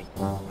astray.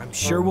 I'm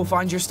sure we'll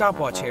find your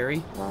stopwatch,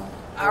 Harry.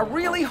 I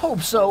really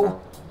hope so.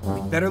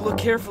 We better look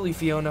carefully,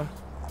 Fiona.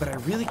 But I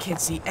really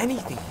can't see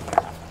anything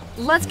here.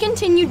 Let's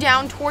continue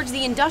down towards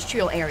the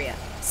industrial area.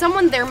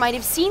 Someone there might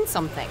have seen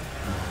something.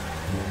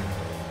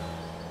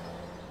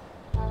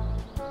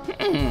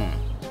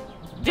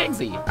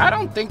 Digsy, I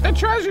don't think the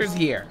treasure's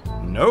here.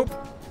 Nope.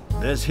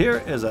 This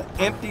here is an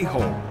empty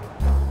hole.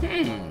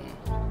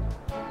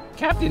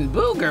 Captain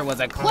Booger was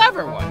a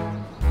clever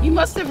one. He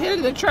must have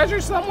hidden the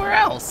treasure somewhere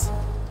else.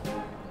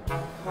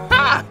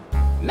 Ha!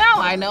 Now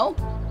I know.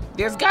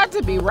 There's got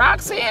to be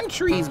rocks and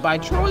trees by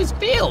Troy's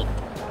field.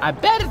 I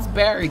bet it's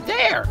buried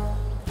there.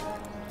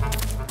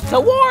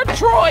 Toward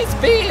Troy's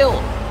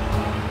field!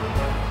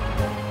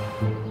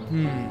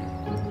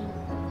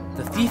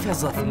 The thief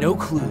has left no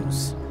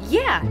clues.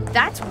 Yeah,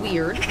 that's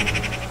weird.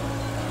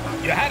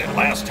 You had it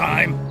last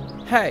time.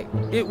 Hey,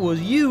 it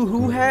was you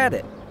who had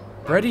it.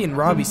 Brady and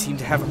Robbie seem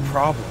to have a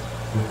problem.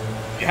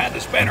 You had the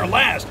spanner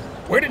last.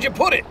 Where did you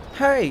put it?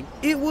 Hey,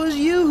 it was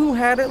you who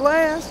had it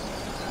last.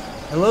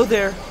 Hello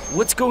there.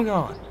 What's going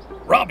on?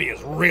 Robbie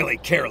is really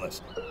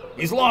careless.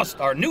 He's lost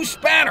our new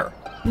spanner.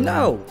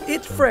 No,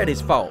 it's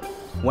Freddy's fault.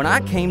 When I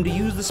came to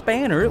use the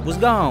spanner, it was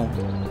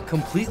gone.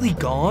 Completely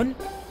gone?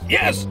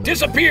 Yes,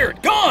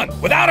 disappeared, gone,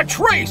 without a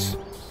trace.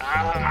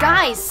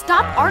 Guys,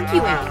 stop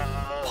arguing.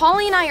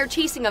 Paulie and I are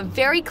chasing a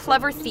very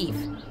clever thief.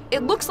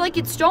 It looks like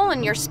it's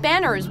stolen your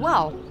spanner as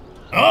well.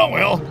 Oh,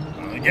 well,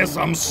 I guess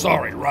I'm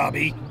sorry,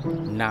 Robbie.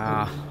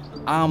 Nah,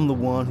 I'm the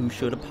one who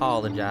should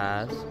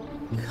apologize.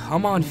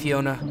 Come on,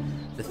 Fiona.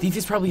 The thief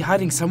is probably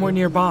hiding somewhere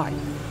nearby.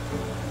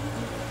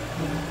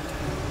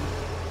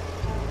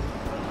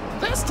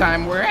 This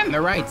time we're in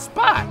the right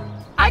spot.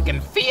 I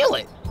can feel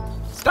it.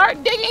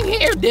 Start digging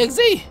here,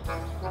 Digsy.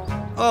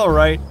 All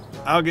right,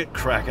 I'll get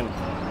cracking.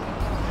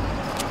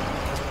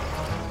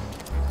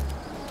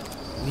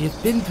 We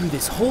have been through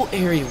this whole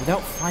area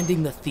without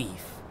finding the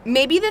thief.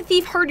 Maybe the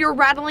thief heard your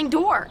rattling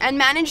door and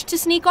managed to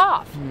sneak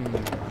off.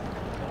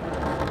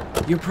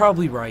 You're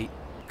probably right.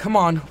 Come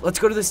on, let's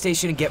go to the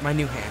station and get my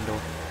new handle.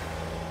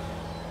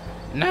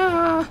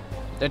 Nah,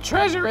 the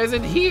treasure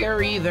isn't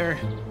here either.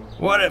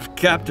 What if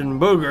Captain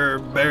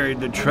Booger buried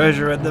the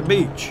treasure at the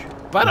beach?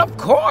 But of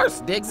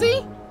course,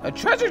 Digsy. A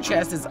treasure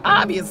chest is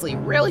obviously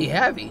really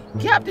heavy.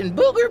 Captain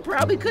Booger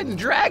probably couldn't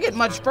drag it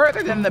much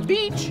further than the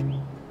beach.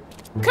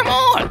 Come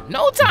on,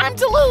 no time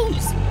to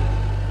lose.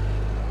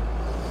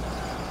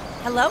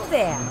 Hello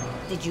there.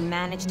 Did you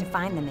manage to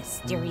find the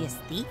mysterious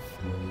thief?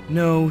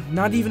 No,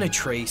 not even a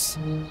trace.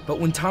 But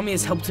when Tommy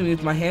has helped me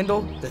with my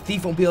handle, the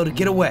thief won't be able to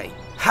get away.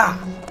 Ha!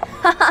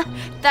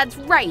 That's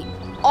right.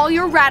 All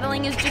your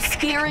rattling is just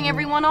scaring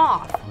everyone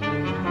off.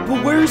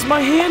 But where's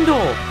my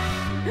handle?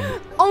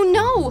 Oh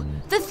no!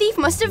 The thief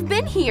must have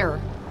been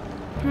here.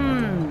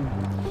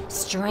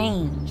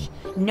 Strange.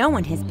 No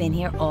one has been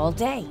here all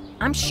day.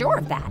 I'm sure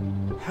of that.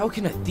 How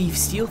can a thief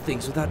steal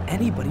things without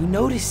anybody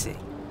noticing?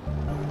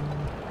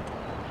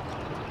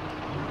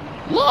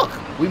 Look,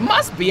 we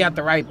must be at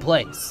the right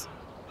place.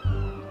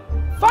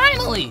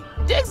 Finally!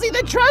 Digsy,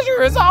 the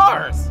treasure is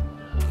ours!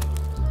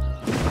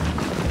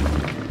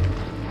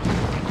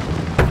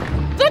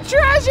 The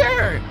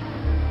treasure!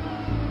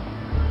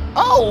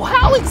 Oh,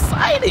 how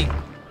exciting!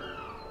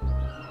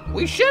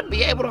 We should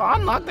be able to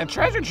unlock the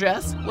treasure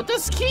chest with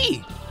this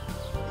key.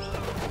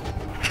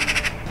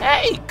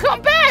 Hey,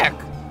 come back!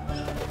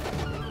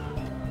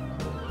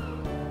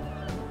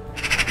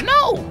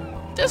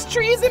 No! This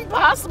tree is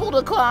impossible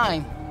to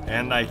climb.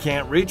 And I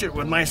can't reach it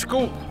with my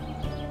scoop.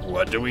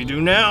 What do we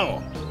do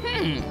now?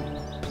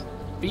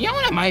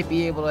 Fiona might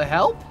be able to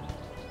help.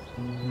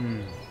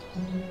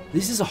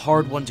 This is a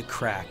hard one to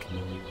crack.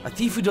 A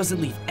thief who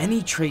doesn't leave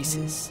any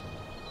traces.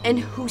 And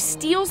who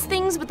steals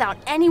things without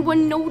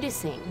anyone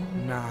noticing.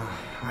 Nah,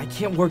 I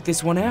can't work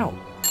this one out.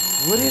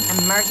 What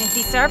if...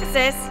 Emergency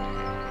services.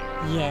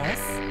 Yes.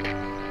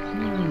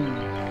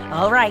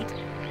 All right.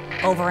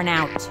 Over and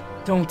out.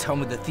 Don't tell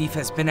me the thief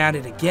has been at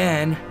it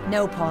again.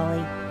 No,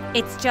 Paulie.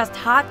 It's just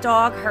Hot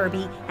Dog,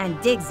 Herbie, and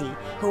Digsy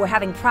who are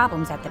having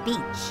problems at the beach.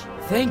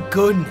 Thank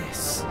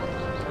goodness.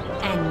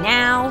 And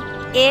now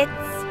it's...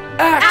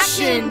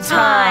 Action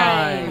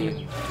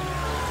time!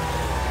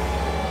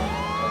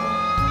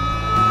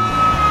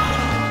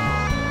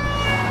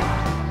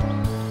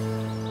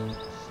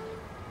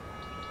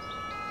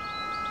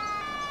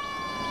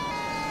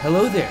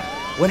 Hello there.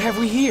 What have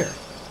we here?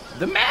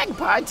 The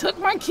magpie took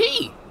my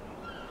key.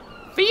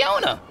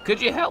 Fiona,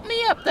 could you help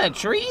me up that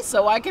tree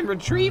so I can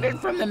retrieve it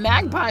from the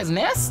magpie's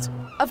nest?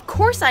 Of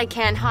course I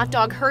can, Hot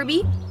Dog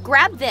Herbie.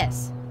 Grab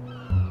this.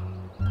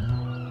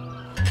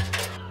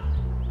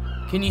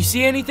 Can you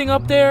see anything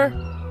up there?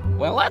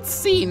 Well, let's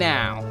see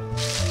now.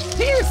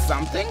 Here's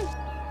something.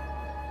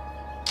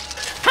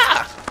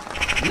 Ha!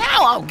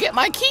 Now I'll get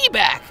my key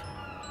back.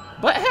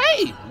 But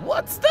hey,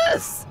 what's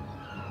this?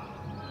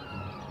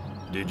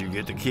 Did you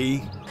get the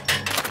key?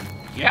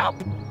 Yep,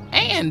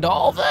 and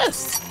all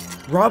this.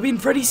 Robbie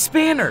and Freddy's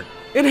spanner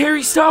and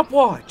Harry's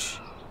stopwatch.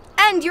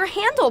 And your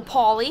handle,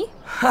 Paulie.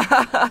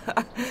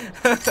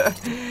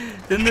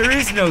 Then there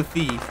is no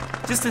thief,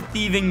 just a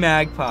thieving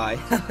magpie.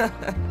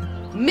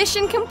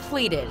 Mission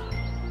completed.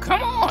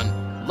 Come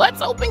on,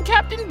 let's open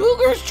Captain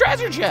Booger's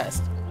treasure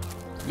chest.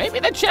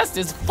 Maybe the chest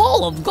is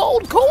full of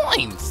gold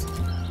coins.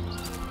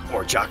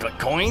 Or chocolate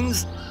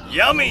coins?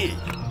 Yummy!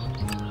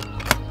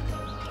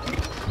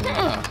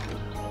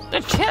 The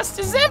chest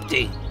is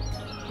empty.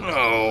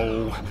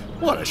 Oh,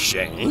 what a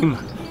shame.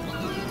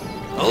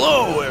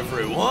 Hello,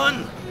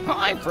 everyone.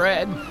 Hi,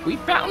 Fred. We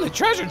found the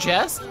treasure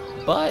chest,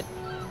 but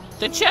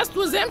the chest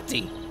was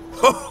empty.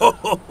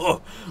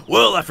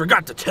 Well, I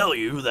forgot to tell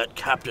you that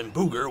Captain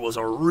Booger was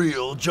a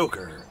real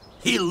joker.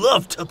 He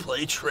loved to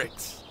play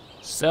tricks.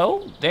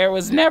 So, there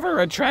was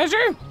never a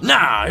treasure?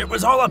 Nah, it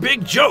was all a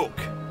big joke.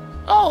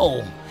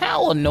 Oh,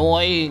 how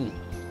annoying.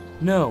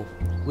 No,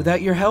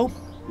 without your help,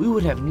 we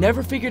would have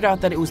never figured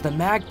out that it was the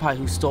magpie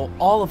who stole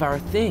all of our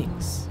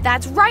things.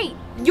 That's right.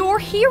 You're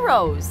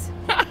heroes.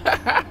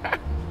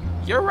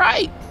 You're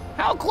right.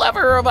 How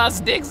clever of us,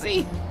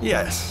 Dixie.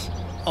 Yes,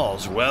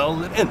 all's well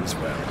that ends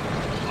well.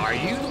 Are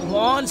you the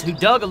ones who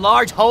dug a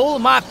large hole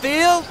in my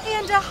field?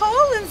 And a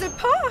hole in the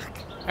park.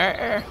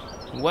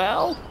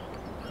 Well,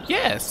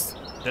 yes.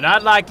 Then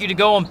I'd like you to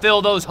go and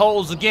fill those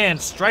holes again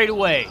straight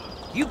away.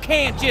 You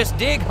can't just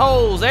dig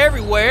holes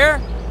everywhere.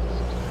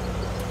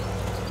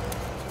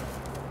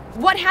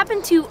 What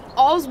happened to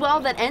all's well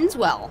that ends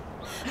well?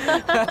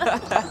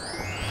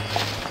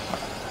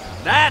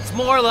 That's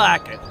more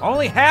like it.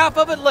 Only half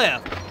of it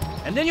left.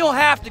 And then you'll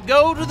have to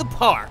go to the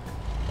park.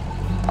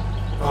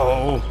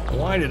 Oh,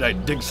 why did I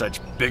dig such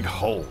big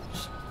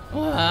holes?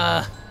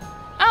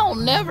 I'll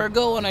never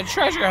go on a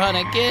treasure hunt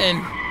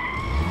again.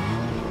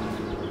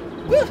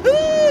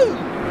 Woohoo!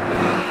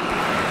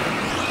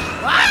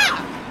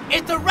 Wow!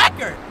 It's a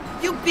record!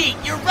 You beat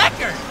your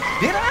record!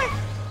 Did I?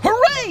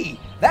 Hooray!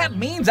 That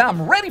means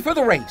I'm ready for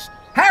the race.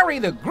 Harry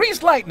the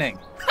Greased Lightning.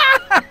 Ha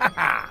ha ha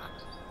ha!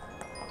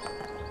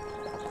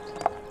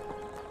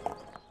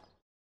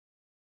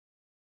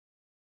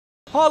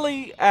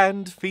 Paulie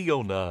and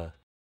Fiona.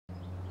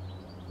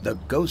 The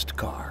ghost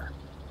car.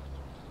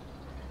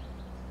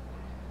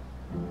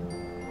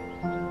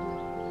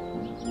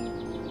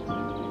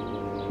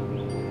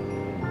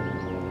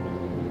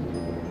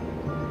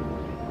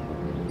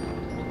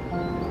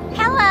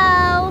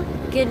 Hello.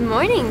 Good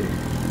morning.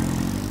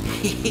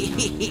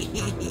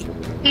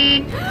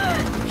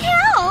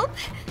 Help!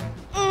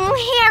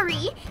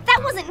 Harry,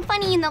 that wasn't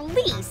funny in the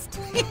least.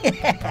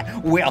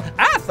 Well,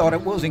 I thought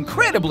it was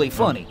incredibly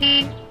funny.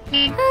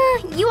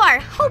 You are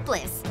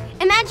hopeless.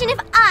 Imagine if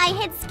I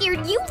had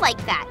scared you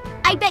like that.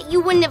 I bet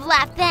you wouldn't have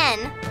laughed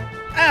then.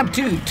 I'm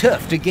too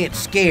tough to get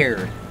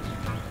scared.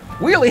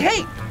 Wheelie,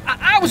 hey,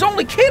 I was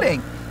only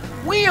kidding.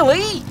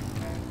 Wheelie!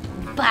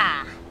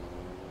 Bah.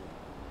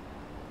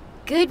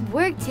 Good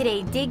work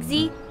today,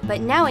 Digsy.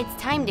 But now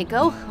it's time to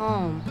go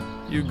home.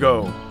 You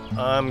go.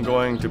 I'm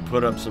going to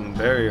put up some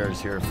barriers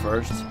here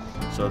first,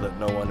 so that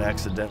no one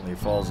accidentally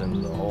falls into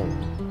the hole.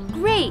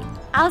 Great.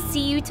 I'll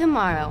see you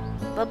tomorrow.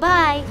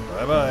 Bye-bye.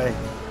 Bye-bye.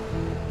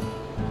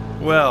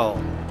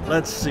 Well,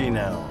 let's see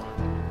now.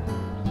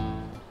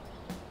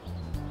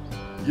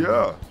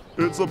 Yeah,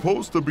 it's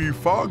supposed to be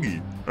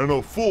foggy and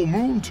a full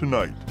moon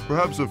tonight.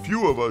 Perhaps a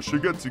few of us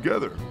should get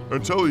together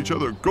and tell each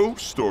other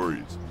ghost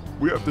stories.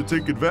 We have to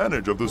take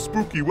advantage of the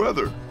spooky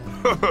weather.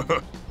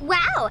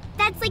 Wow,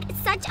 that's like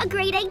such a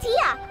great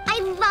idea. I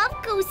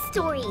love ghost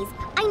stories.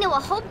 I know a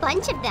whole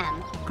bunch of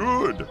them.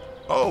 Good.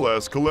 I'll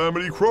ask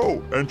Calamity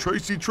Crow and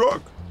Tracy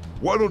Truck.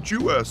 Why don't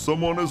you ask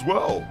someone as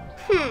well?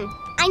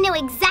 I know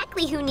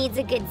exactly who needs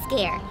a good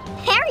scare.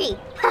 Harry.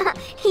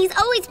 He's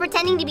always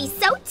pretending to be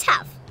so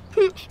tough.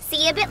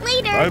 See you a bit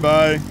later.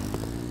 Bye-bye.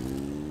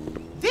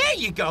 There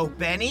you go,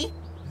 Benny.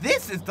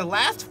 This is the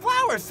last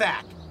flour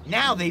sack.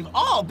 Now they've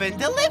all been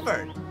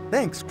delivered.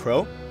 Thanks,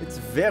 Crow. It's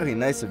very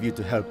nice of you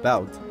to help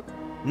out.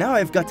 Now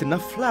I've got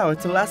enough flour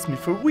to last me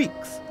for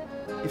weeks.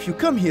 If you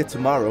come here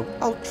tomorrow,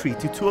 I'll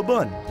treat you to a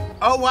bun.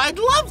 Oh, I'd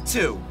love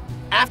to.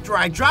 After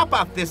I drop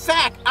off this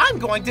sack, I'm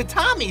going to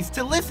Tommy's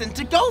to listen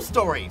to ghost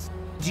stories.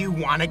 Do you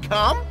want to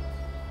come?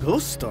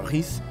 Ghost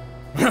stories?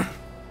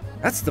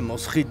 That's the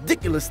most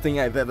ridiculous thing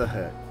I've ever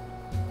heard.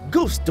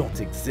 Ghosts don't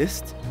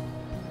exist.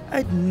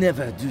 I'd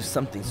never do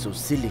something so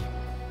silly.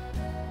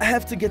 I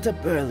have to get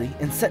up early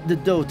and set the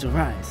dough to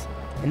rise.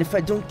 And if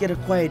I don't get a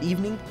quiet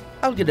evening,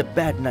 I'll get a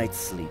bad night's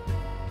sleep.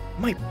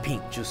 My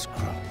paint just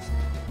crawls.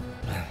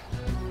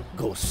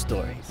 Ghost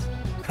stories.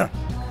 Ha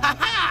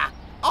ha!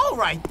 All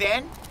right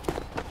then.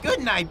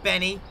 Good night,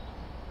 Benny.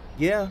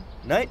 Yeah,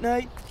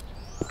 night-night.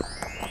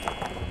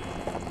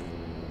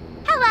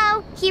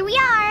 Hello, here we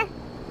are.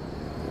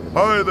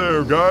 Hi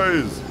there,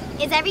 guys.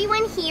 Is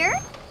everyone here?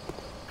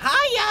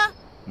 Hiya!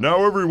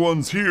 Now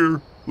everyone's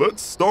here.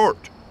 Let's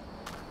start.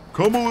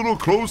 Come a little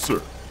closer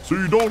so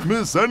you don't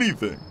miss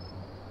anything.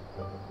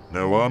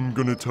 Now I'm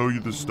gonna tell you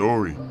the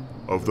story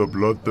of the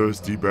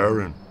bloodthirsty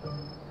Baron.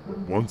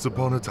 Once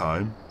upon a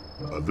time,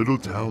 a little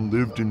town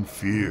lived in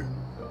fear.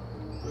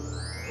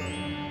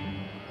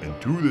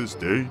 And to this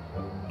day,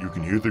 you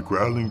can hear the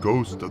growling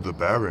ghost of the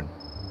Baron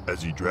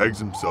as he drags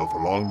himself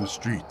along the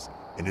streets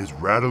in his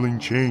rattling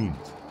chains,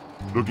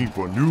 looking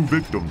for new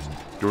victims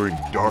during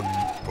dark,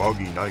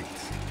 foggy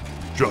nights,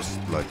 just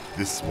like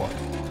this one.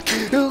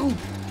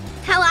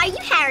 How are you,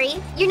 Harry?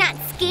 You're not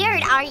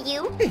scared, are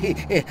you?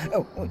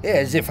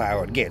 As if I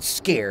would get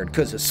scared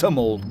because of some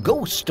old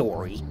ghost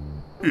story.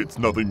 It's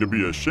nothing to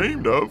be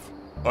ashamed of.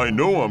 I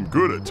know I'm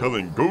good at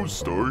telling ghost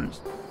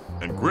stories.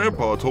 And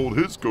Grandpa told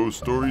his ghost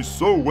stories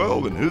so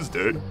well in his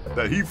day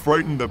that he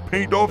frightened the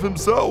paint off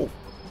himself.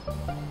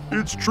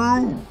 It's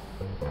true.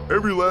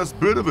 Every last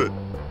bit of it.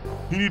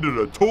 He needed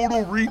a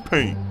total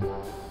repaint.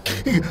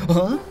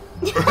 Huh?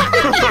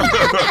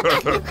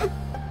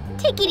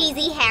 Take it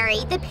easy,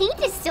 Harry. The paint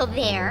is still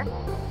there.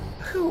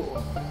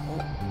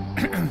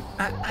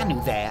 I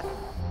knew that.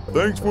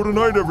 Thanks for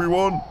tonight,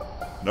 everyone.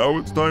 Now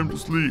it's time to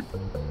sleep.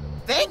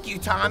 Thank you,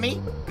 Tommy.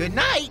 Good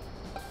night.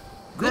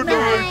 Good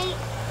night.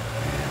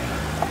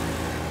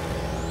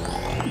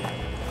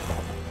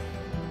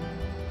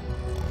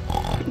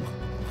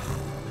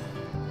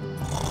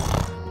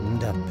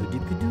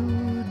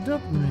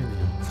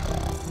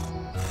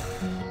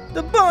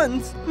 The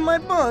buns! My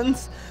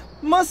buns!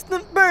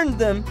 Mustn't burn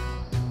them!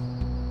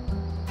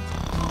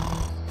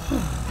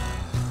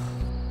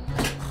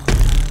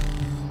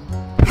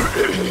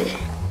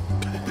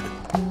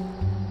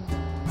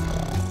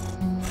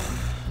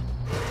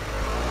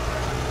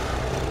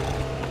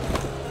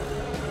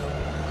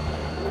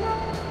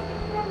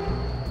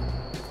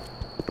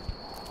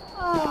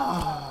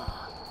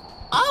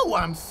 Oh,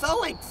 I'm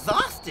so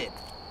exhausted.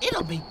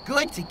 It'll be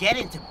good to get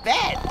into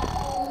bed.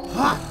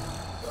 Huh?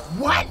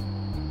 What?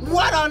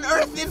 What on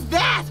earth is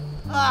that?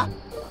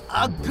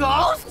 A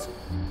ghost?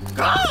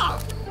 Gah!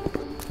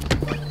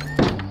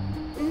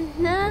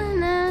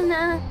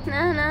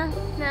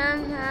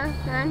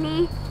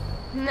 Honey.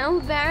 No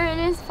Baron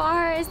as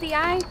far as the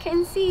eye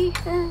can see.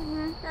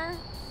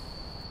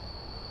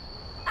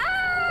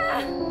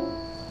 Ah!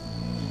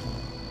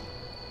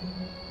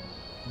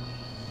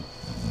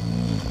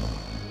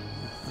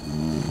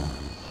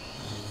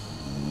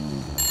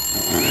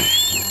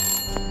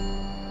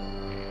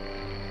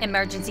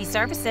 Emergency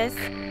services.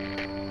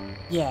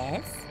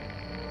 Yes?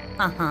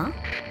 Uh-huh.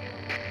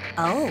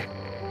 Oh.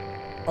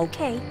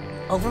 Okay.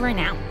 Over and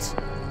out.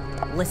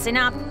 Listen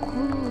up.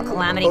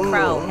 Calamity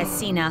Crow has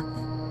seen a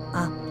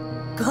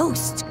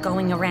ghost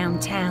going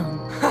around town.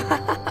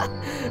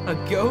 A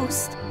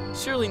ghost?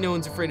 Surely no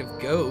one's afraid of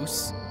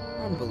ghosts.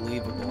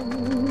 Unbelievable.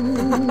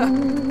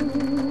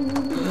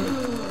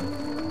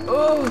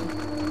 Oh!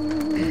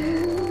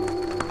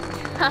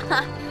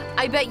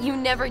 I bet you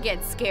never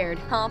get scared,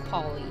 huh,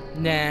 Paulie?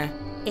 Nah.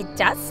 It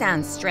does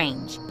sound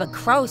strange, but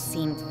Crow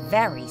seemed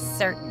very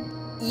certain.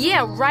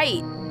 Yeah,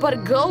 right. But a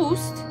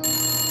ghost?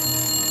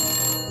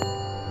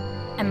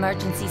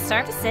 Emergency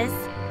services.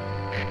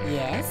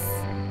 Yes?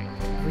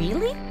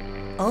 Really?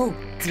 Oh,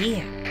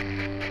 dear.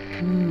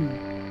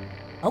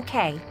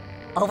 Okay.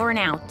 Over and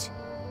out.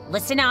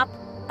 Listen up.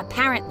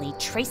 Apparently,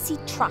 Tracy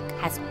Truck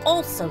has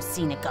also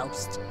seen a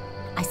ghost.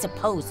 I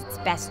suppose it's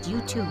best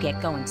you two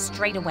get going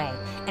straight away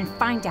and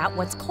find out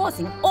what's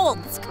causing all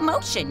this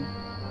commotion.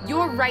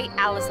 You're right,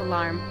 Alice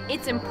Alarm.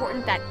 It's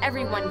important that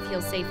everyone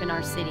feels safe in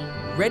our city.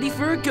 Ready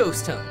for a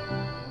ghost hunt?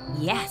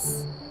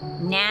 Yes.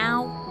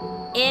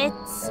 Now,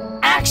 it's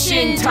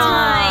action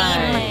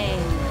time!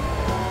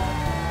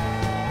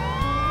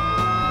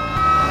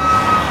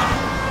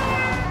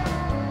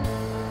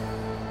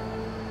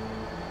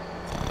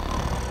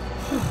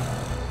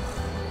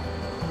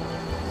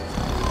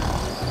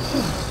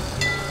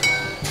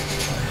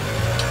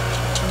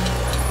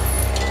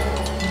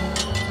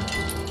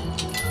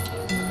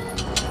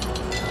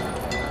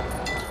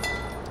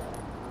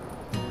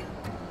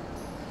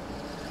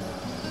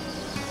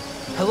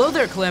 Hello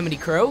there, Calamity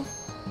Crow.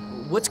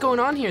 What's going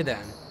on here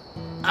then?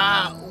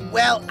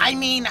 Well, I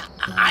mean,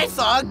 I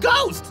saw a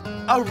ghost.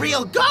 A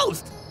real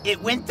ghost.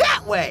 It went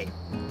that way.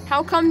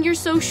 How come you're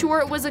so sure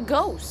it was a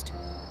ghost?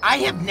 I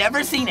have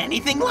never seen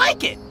anything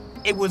like it.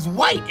 It was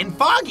white and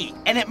foggy,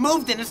 and it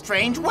moved in a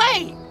strange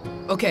way.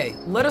 Okay,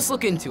 let us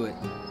look into it.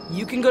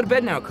 You can go to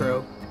bed now,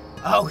 Crow.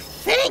 Oh,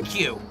 thank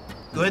you.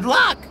 Good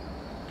luck.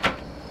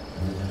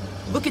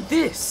 Look at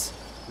this.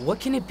 What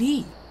can it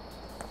be?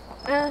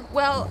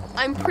 Well,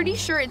 I'm pretty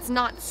sure it's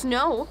not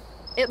snow.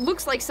 It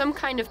looks like some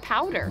kind of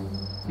powder.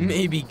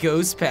 Maybe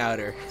ghost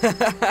powder.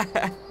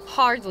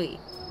 Hardly.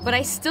 But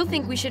I still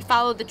think we should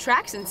follow the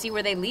tracks and see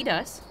where they lead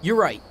us. You're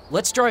right.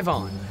 Let's drive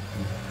on.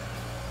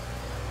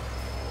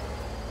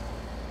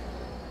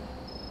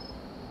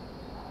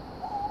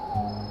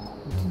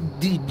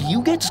 Did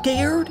you get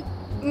scared?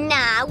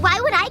 Nah, why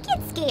would I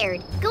get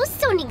scared? Ghosts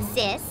don't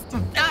exist.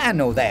 I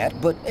know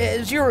that, but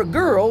as you're a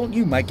girl,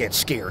 you might get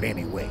scared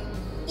anyway.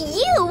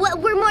 You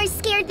were more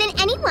scared than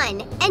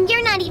anyone, and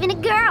you're not even a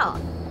girl.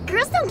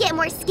 Girls don't get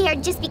more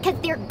scared just because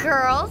they're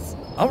girls.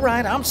 All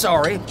right, I'm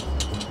sorry.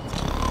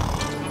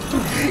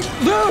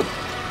 Look!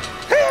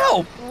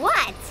 Help!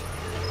 What?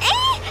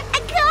 A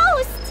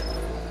ghost!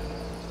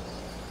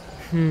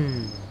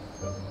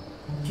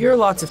 Here are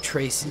lots of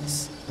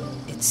traces.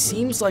 It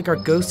seems like our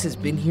ghost has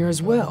been here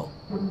as well.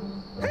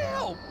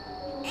 Help!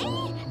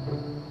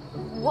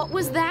 What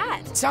was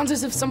that? It sounds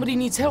as if somebody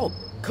needs help.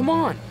 Come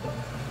on.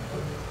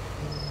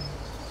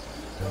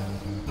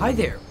 Hi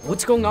there.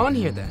 What's going on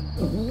here then?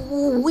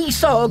 We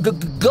saw a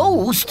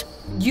ghost.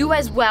 You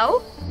as well?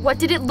 What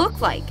did it look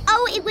like?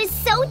 Oh, it was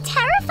so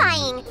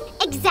terrifying.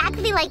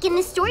 Exactly like in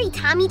the story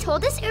Tommy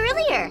told us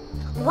earlier.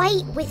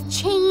 White with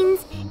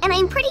chains, and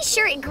I'm pretty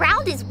sure it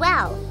growled as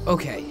well.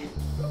 Okay.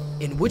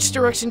 In which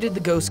direction did the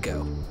ghost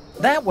go?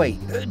 That way,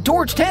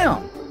 towards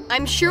town.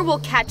 I'm sure we'll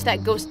catch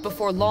that ghost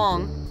before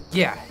long.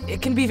 Yeah,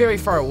 it can be very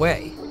far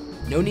away.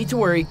 No need to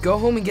worry. Go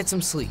home and get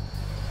some sleep.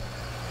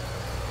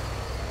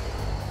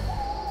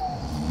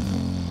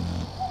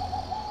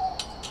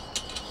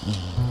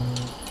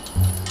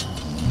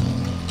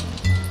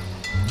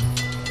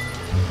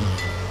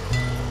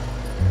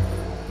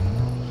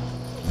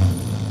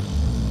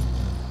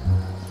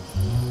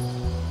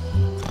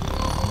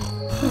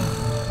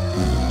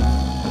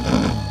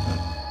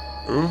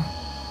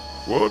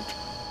 What?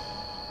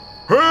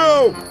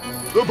 Help!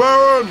 The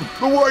Baron!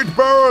 The White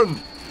Baron!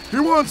 He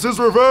wants his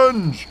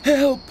revenge!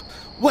 Help!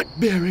 What,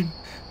 Baron?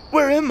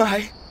 Where am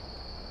I?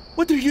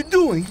 What are you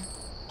doing?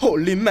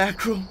 Holy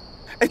mackerel!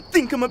 I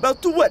think I'm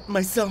about to wet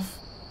myself.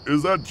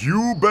 Is that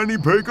you, Benny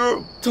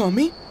Baker?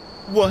 Tommy?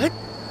 What?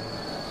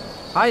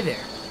 Hi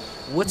there.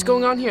 What's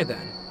going on here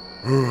then?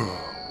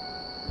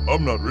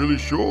 I'm not really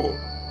sure.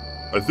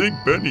 I think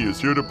Benny is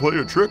here to play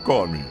a trick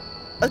on me.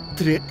 A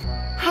trick?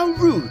 How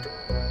rude.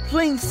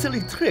 Playing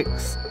silly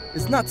tricks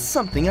is not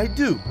something I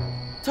do.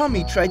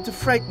 Tommy tried to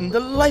frighten the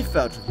life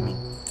out of me.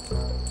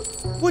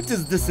 What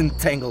is this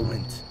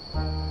entanglement?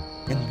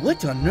 And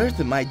what on earth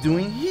am I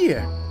doing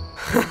here?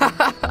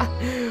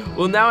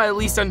 Well, now I at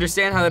least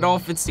understand how that all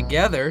fits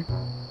together.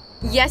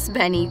 Yes,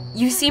 Benny.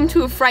 You seem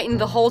to have frightened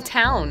the whole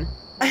town.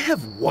 I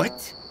have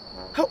what?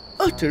 How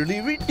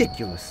utterly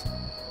ridiculous.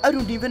 I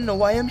don't even know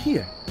why I'm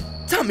here.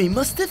 Tommy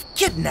must have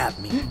kidnapped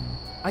me.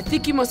 I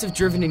think you must have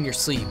driven in your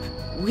sleep.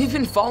 We've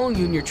been following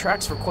you in your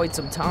tracks for quite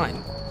some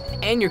time.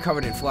 And you're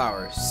covered in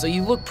flowers, so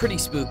you look pretty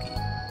spooky.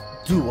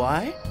 Do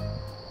I?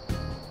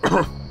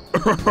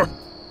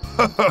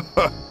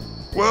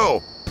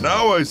 Well,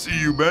 now I see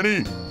you,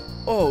 Benny.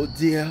 Oh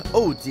dear.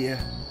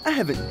 I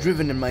haven't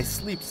driven in my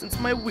sleep since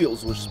my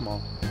wheels were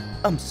small.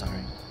 I'm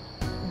sorry.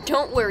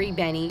 Don't worry,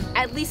 Benny.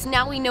 At least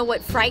now we know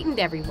what frightened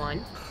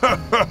everyone.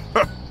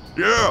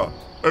 Yeah,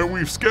 and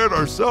we've scared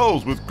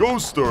ourselves with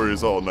ghost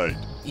stories all night.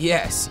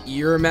 Yes,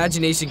 your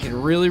imagination can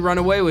really run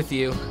away with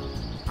you.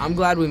 I'm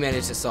glad we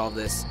managed to solve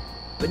this.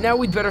 But now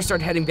we'd better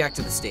start heading back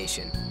to the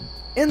station.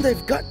 And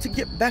I've got to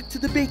get back to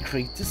the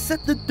bakery to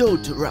set the dough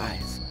to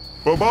rise.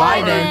 Bye-bye.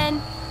 Bye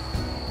then.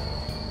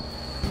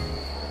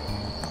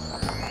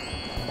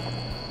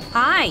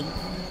 Hi.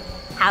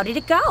 How did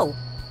it go?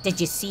 Did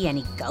you see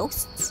any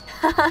ghosts?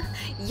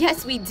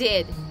 Yes, we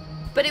did.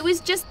 But it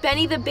was just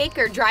Benny the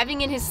baker driving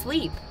in his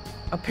sleep.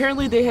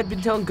 Apparently they had been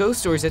telling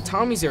ghost stories at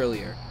Tommy's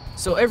earlier,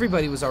 so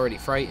everybody was already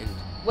frightened.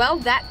 Well,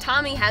 that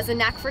Tommy has a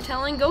knack for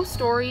telling ghost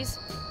stories.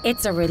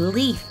 It's a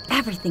relief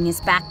everything is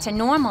back to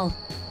normal.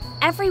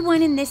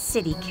 Everyone in this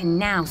city can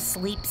now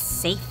sleep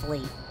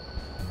safely.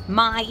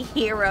 My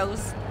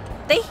heroes.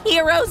 The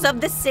heroes of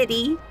the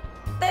city.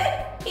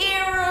 The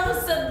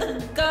heroes of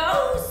the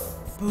ghosts.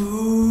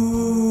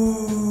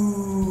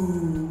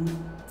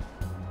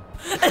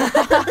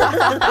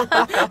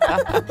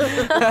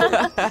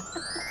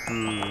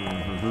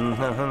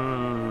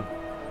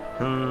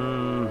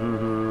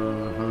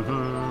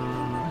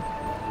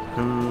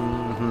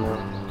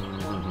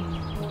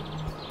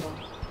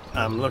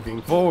 I'm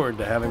looking forward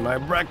to having my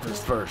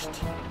breakfast first.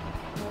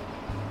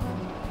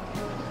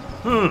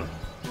 The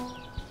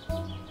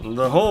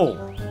hole.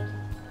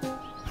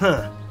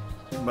 Huh.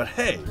 But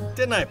hey,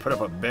 didn't I put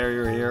up a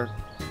barrier here?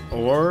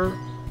 Or,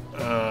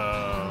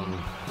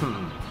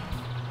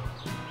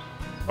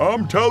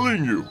 I'm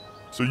telling you,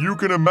 so you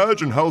can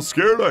imagine how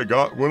scared I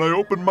got when I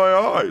opened my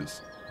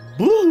eyes.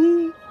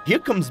 Boo! Here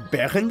comes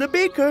Baron the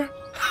baker.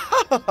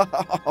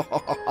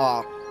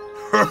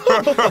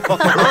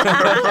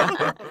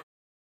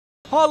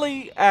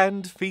 Paulie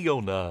and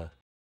Fiona.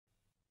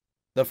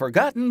 The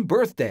Forgotten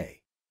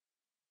Birthday.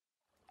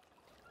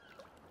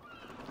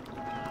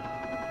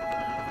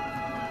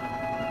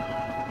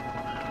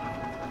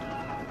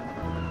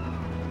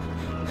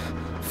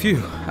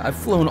 Phew, I've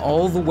flown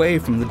all the way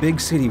from the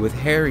big city with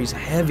Harry's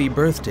heavy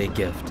birthday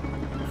gift.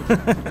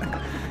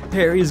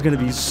 Harry is gonna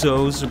be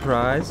so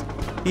surprised.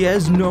 He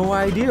has no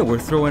idea we're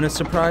throwing a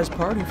surprise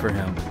party for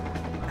him.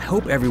 I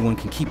hope everyone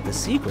can keep the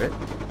secret.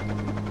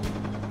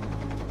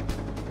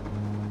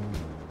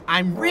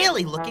 I'm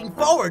really looking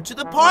forward to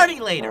the party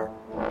later.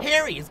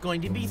 Harry is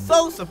going to be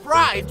so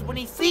surprised when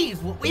he sees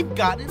what we've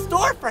got in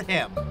store for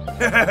him.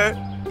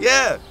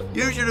 Yeah,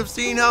 you should have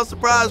seen how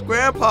surprised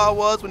Grandpa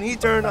was when he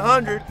turned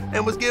 100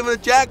 and was given a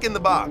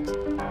Jack-in-the-Box.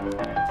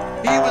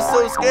 He was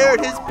so scared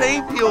his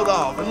paint peeled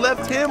off and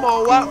left him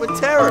all white with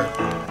terror.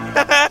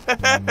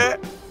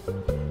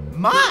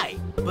 My,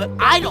 but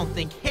I don't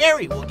think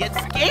Harry will get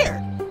scared,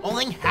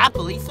 only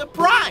happily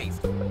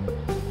surprised.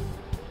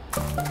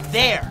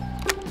 There.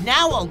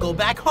 Now I'll go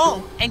back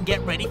home and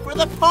get ready for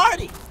the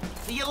party.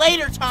 See you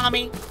later,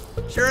 Tommy.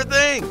 Sure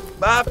thing.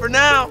 Bye for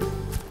now.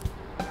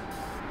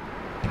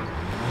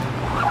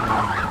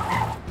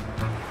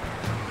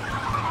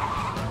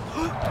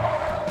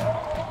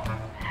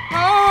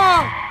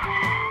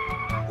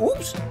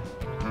 Oops.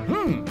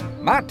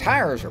 My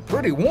tires are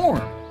pretty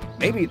worn.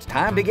 Maybe it's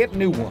time to get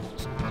new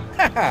ones.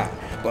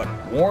 But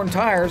worn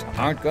tires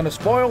aren't gonna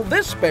spoil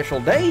this special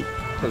day,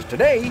 because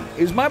today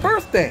is my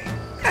birthday.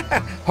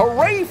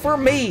 Hooray for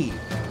me!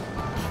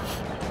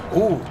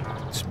 Ooh,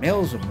 it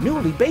smells of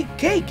newly baked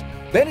cake.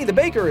 Benny the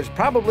baker has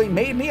probably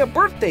made me a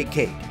birthday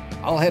cake.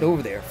 I'll head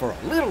over there for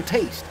a little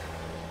taste.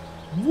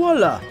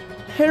 Voila!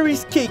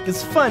 Harry's cake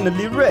is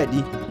finally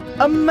ready.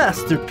 A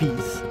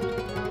masterpiece.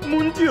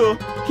 Mon Dieu,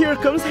 here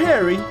comes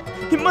Harry.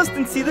 He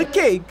mustn't see the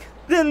cake.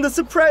 Then the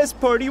surprise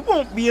party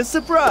won't be a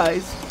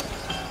surprise.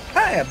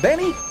 Hiya,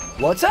 Benny.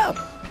 What's up?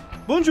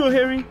 Bonjour,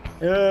 Harry.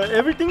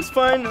 Everything's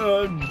fine.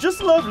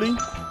 Just lovely.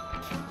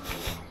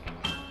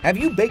 Have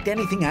you baked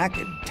anything I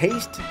can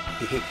taste?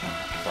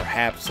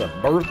 Perhaps a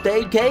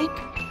birthday cake?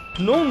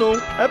 No,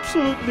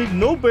 absolutely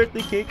no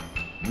birthday cake.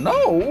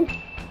 No?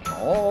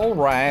 All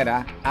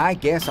right, I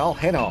guess I'll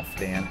head off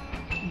then.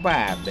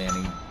 Bye,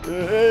 Benny.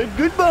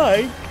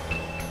 Goodbye.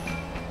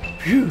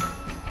 Phew,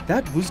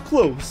 that was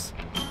close.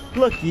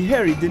 Lucky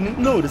Harry didn't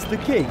notice the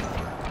cake.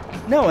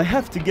 Now I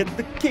have to get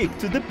the cake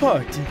to the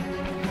party.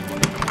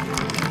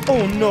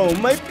 Oh no,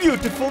 my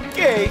beautiful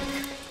cake!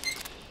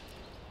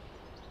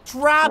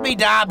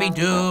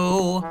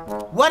 Trobby-dobby-doo!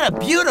 What a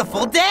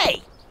beautiful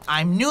day!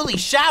 I'm newly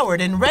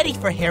showered and ready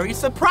for Harry's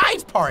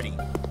surprise party.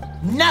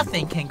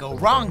 Nothing can go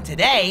wrong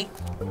today.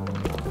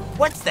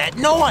 What's that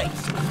noise?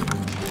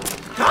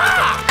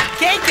 Ah!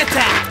 Cake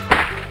attack!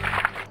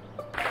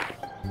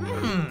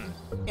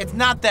 It's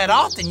not that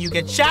often you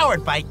get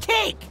showered by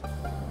cake.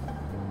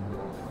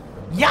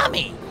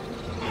 Yummy!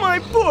 My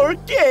poor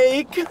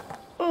cake!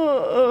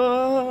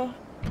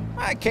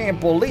 I can't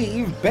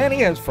believe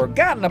Benny has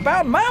forgotten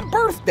about my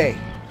birthday.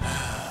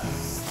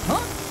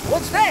 Huh?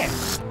 What's that?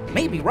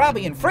 Maybe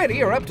Robbie and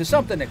Freddie are up to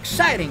something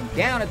exciting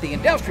down at the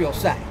industrial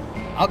site.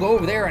 I'll go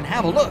over there and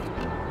have a look.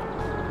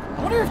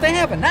 I wonder if they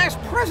have a nice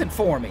present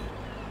for me.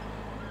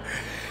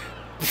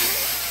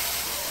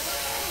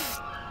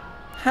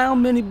 How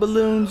many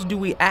balloons do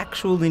we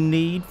actually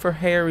need for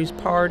Harry's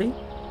party?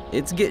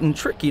 It's getting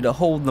tricky to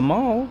hold them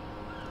all.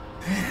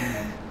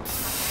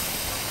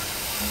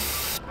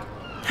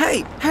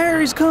 Hey,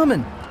 Harry's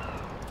coming!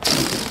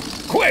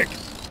 Quick!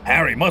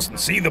 Harry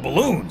mustn't see the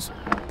balloons.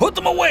 Put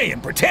them away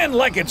and pretend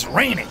like it's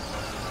raining.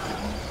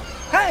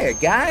 Hiya,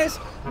 guys.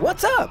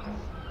 What's up?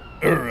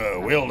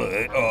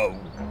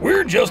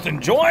 We're just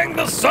enjoying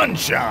the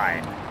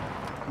sunshine.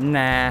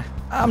 Nah,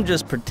 I'm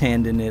just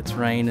pretending it's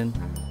raining.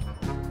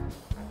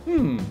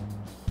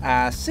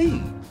 I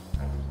see.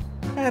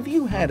 Have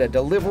you had a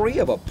delivery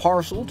of a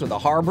parcel to the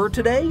harbor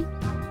today?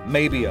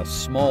 Maybe a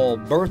small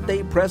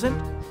birthday present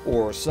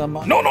or some...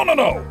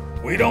 No.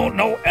 We don't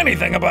know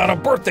anything about a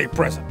birthday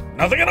present.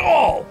 Nothing at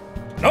all.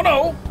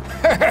 No.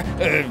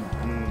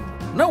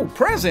 No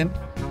present?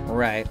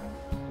 Right.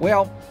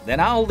 Well, then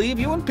I'll leave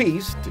you in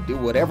peace to do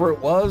whatever it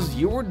was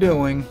you were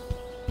doing.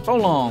 So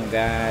long,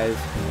 guys.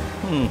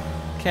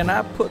 Can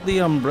I put the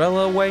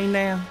umbrella away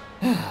now?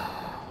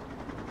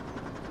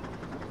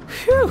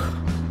 Phew!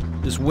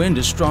 This wind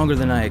is stronger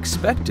than I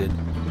expected.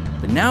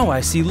 But now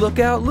I see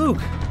Lookout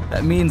Luke.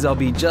 That means I'll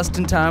be just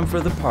in time for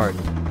the party.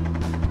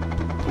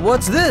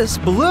 What's this?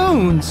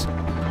 Balloons!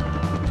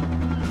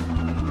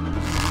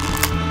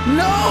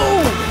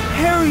 No!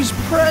 Harry's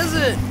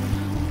present!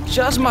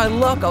 Just my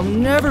luck, I'll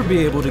never be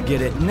able to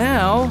get it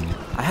now.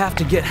 I have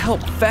to get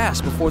help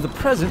fast before the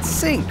present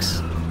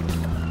sinks.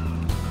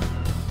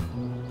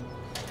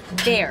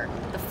 There,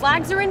 the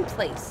flags are in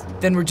place.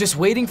 Then we're just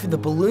waiting for the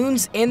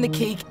balloons and the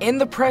cake and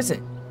the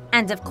present.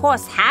 And of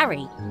course,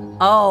 Harry.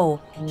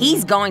 Oh,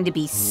 he's going to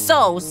be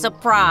so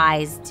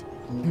surprised.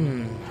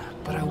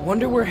 But I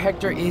wonder where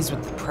Hector is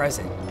with the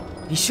present.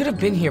 He should have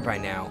been here by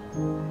now.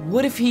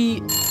 What if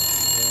he...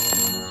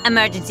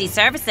 Emergency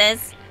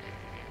services.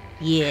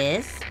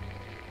 Yes?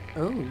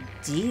 Oh,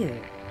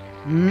 dear.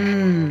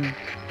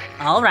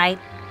 All right.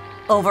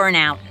 Over and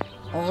out.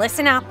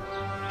 Listen up.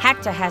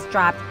 Hector has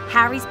dropped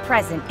Harry's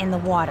present in the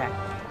water.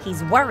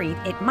 He's worried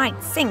it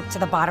might sink to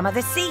the bottom of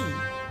the sea.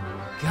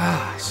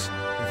 Gosh,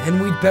 then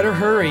we'd better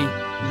hurry.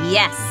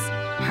 Yes.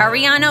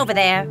 Hurry on over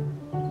there.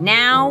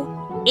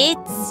 Now,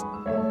 it's...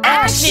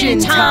 action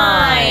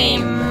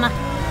time!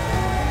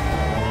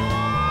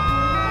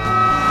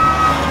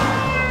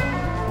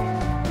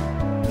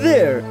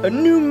 There, a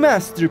new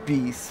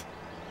masterpiece.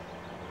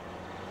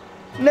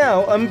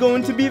 Now I'm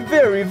going to be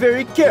very,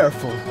 very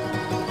careful.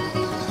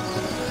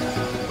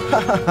 Ha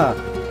ha ha,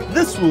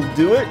 This will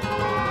do it.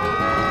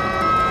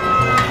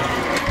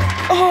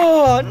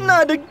 Oh,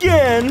 not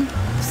again!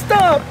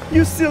 Stop,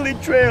 you silly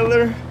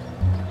trailer!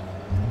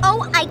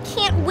 Oh, I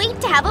can't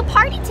wait to have a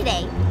party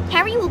today.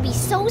 Harry will be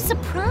so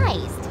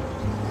surprised.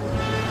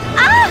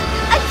 Ah!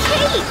 A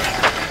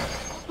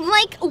cake!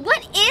 Like,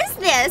 what is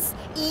this?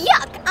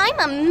 Yuck, I'm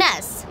a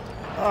mess.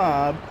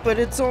 Ah, but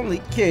it's only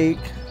cake.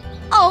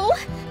 Oh,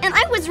 and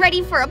I was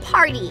ready for a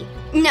party.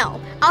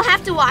 No, I'll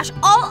have to wash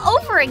all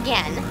over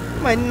again.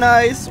 My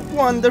nice,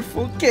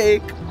 wonderful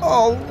cake,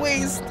 all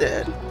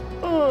wasted.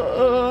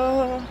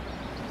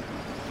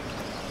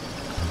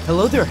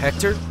 Hello there,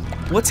 Hector.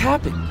 What's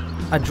happened?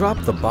 I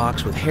dropped the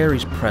box with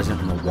Harry's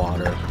present in the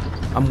water.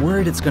 I'm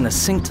worried it's gonna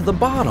sink to the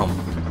bottom.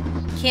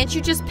 Can't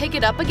you just pick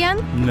it up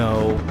again?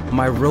 No,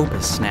 my rope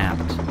is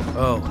snapped.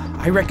 Oh,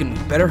 I reckon we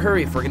better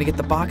hurry if we're gonna get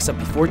the box up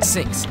before it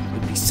sinks. It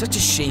would be such a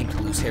shame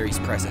to lose Harry's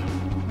present.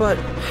 But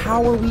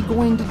how are we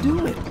going to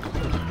do it?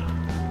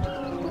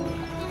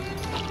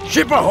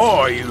 Ship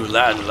ahoy, you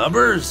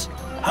landlubbers!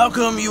 How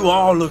come you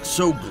all look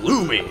so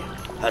gloomy?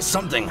 Has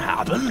something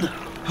happened?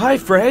 Hi,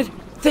 Fred.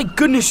 Thank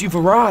goodness you've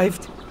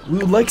arrived. We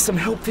would like some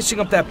help fishing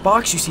up that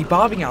box you see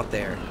bobbing out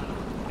there.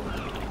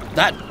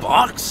 That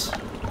box?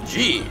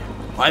 Gee,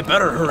 I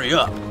better hurry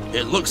up.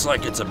 It looks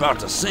like it's about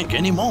to sink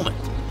any moment.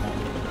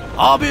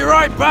 I'll be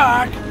right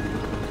back.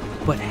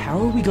 But how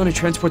are we going to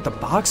transport the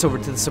box over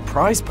to the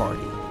surprise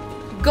party?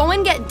 Go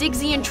and get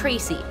Diggsy and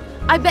Tracy.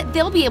 I bet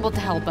they'll be able to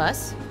help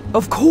us.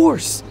 Of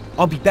course!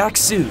 I'll be back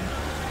soon.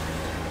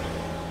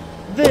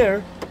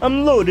 There,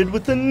 I'm loaded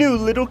with a new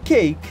little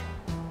cake.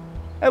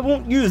 I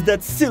won't use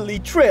that silly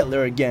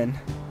trailer again.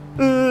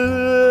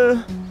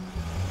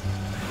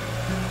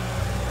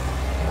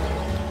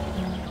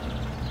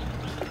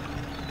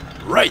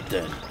 Right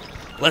then.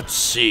 Let's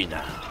see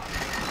now.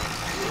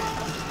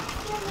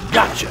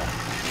 Gotcha.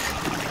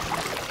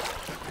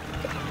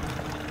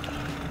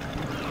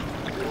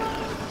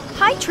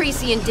 Hi,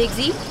 Tracy and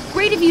Diggsy.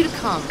 Great of you to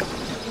come.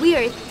 We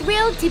are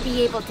thrilled to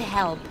be able to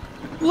help.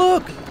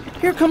 Look,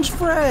 here comes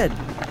Fred.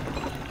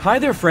 Hi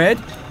there,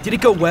 Fred. Did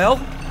it go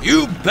well?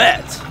 You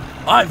bet.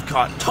 I've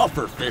caught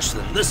tougher fish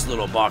than this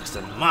little box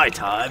in my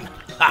time.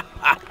 Ha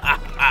ha ha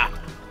ha.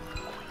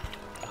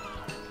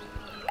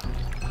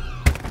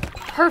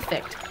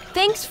 Perfect.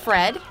 Thanks,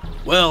 Fred.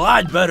 Well,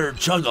 I'd better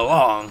chug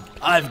along.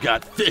 I've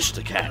got fish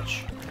to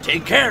catch.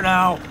 Take care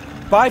now.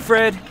 Bye,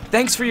 Fred.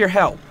 Thanks for your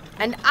help.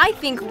 And I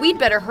think we'd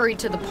better hurry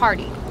to the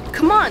party.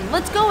 Come on,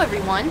 let's go,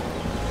 everyone.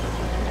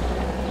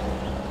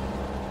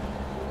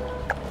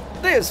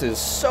 This is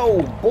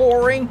so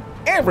boring.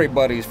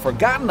 Everybody's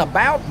forgotten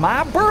about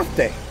my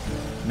birthday.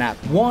 Not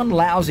one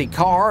lousy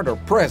card or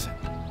present.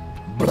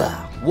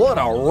 Blah, what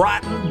a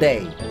rotten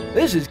day.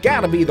 This has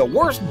got to be the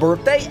worst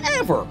birthday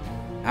ever.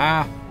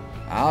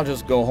 I'll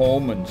just go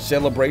home and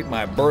celebrate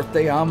my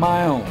birthday on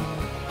my own.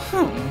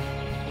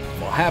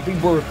 Well, happy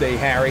birthday,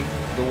 Harry,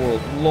 the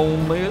world's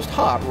loneliest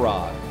hot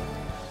rod.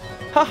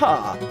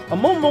 Haha,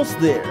 I'm almost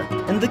there,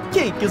 and the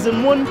cake is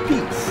in one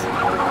piece.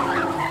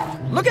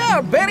 Look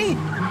out, Benny!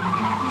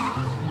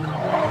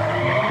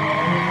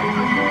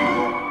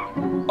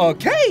 A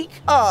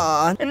cake?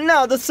 Ah, and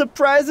now the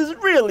surprise is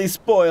really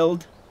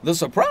spoiled. The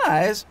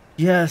surprise?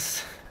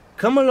 Yes.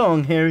 Come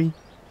along, Harry.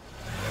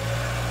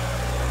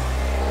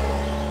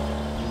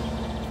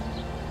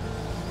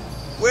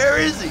 Where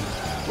is he?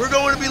 We're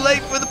going to be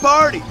late for the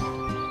party.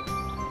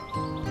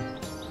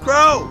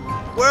 Crow,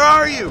 where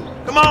are you?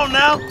 Come on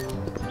now.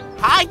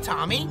 Hi,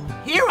 Tommy.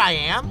 Here I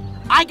am.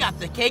 I got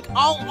the cake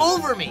all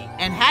over me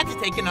and had to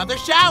take another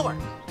shower.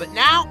 But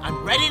now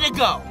I'm ready to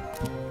go.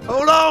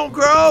 Hold on,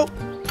 Crow.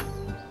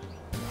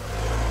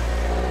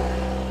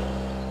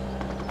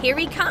 Here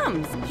he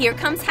comes. Here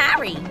comes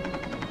Harry.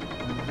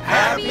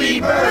 Happy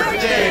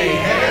birthday,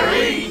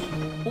 Harry!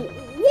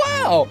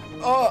 Wow!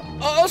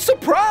 A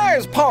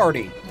surprise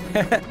party!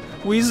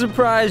 We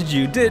surprised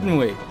you, didn't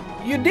we?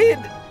 You did?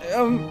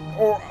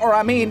 Or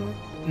I mean,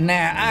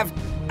 nah,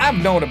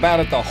 I've known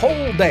about it the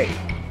whole day.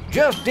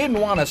 Just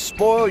didn't want to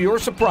spoil your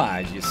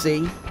surprise, you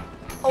see.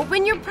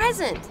 Open your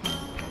present.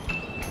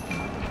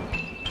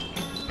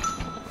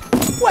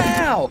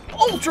 Wow!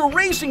 Ultra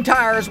racing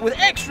tires with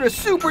extra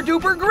super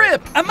duper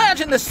grip!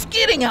 Imagine the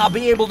skidding I'll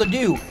be able to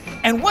do!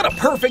 And what a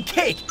perfect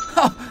cake!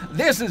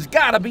 This has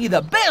gotta be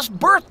the best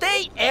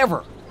birthday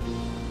ever!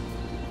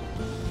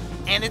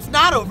 And it's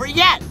not over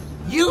yet.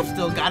 You've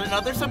still got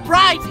another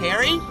surprise,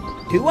 Harry.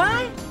 Do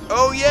I?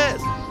 Oh,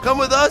 yes. Come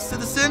with us to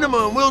the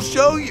cinema and we'll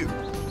show you.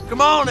 Come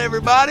on,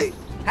 everybody.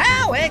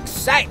 How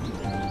exciting!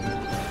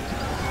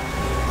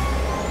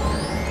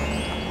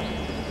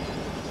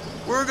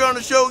 We're going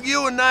to show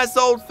you a nice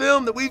old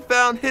film that we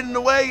found hidden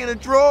away in a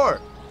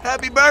drawer.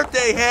 Happy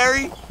birthday,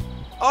 Harry.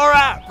 All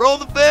right, roll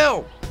the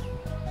film.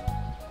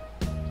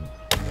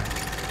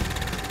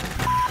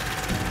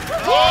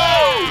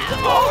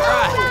 Yeah! All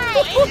right!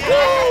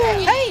 Yeah!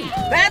 Hey,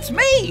 that's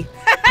me!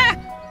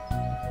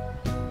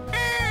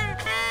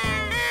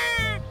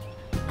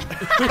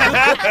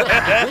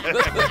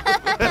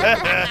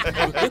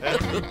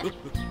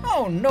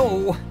 Oh,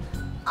 no.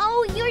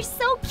 Oh, you're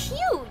so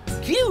cute.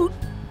 Cute?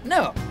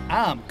 No,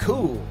 I'm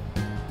cool.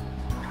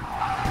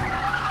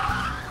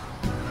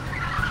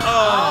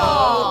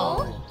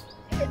 Oh!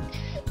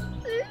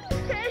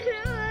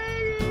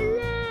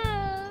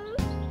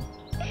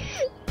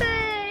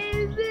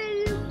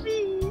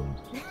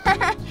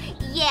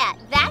 Yeah,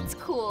 that's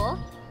cool.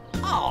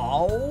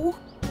 Oh.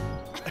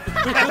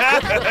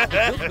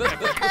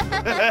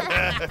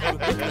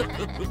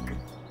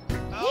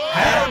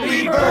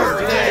 Happy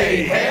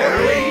birthday,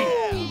 Harry!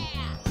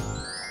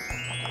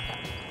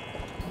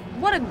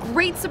 What a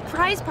great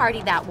surprise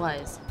party that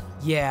was.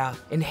 Yeah,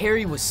 and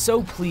Harry was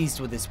so pleased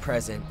with his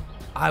present.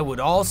 I would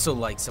also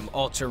like some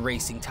ultra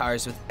racing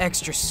tires with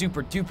extra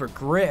super duper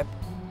grip.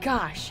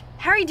 Gosh,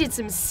 Harry did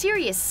some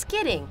serious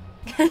skidding.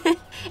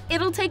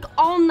 It'll take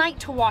all night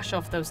to wash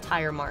off those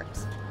tire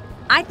marks.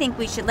 I think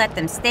we should let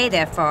them stay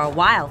there for a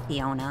while,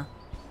 Fiona.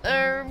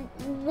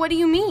 What do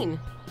you mean?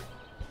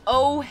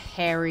 Oh,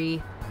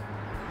 Harry.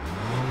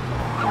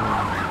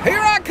 Here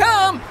I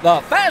come,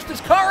 the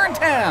fastest car in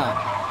town.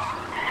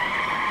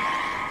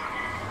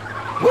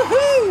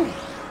 Woohoo!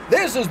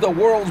 This is the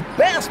world's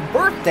best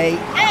birthday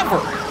ever.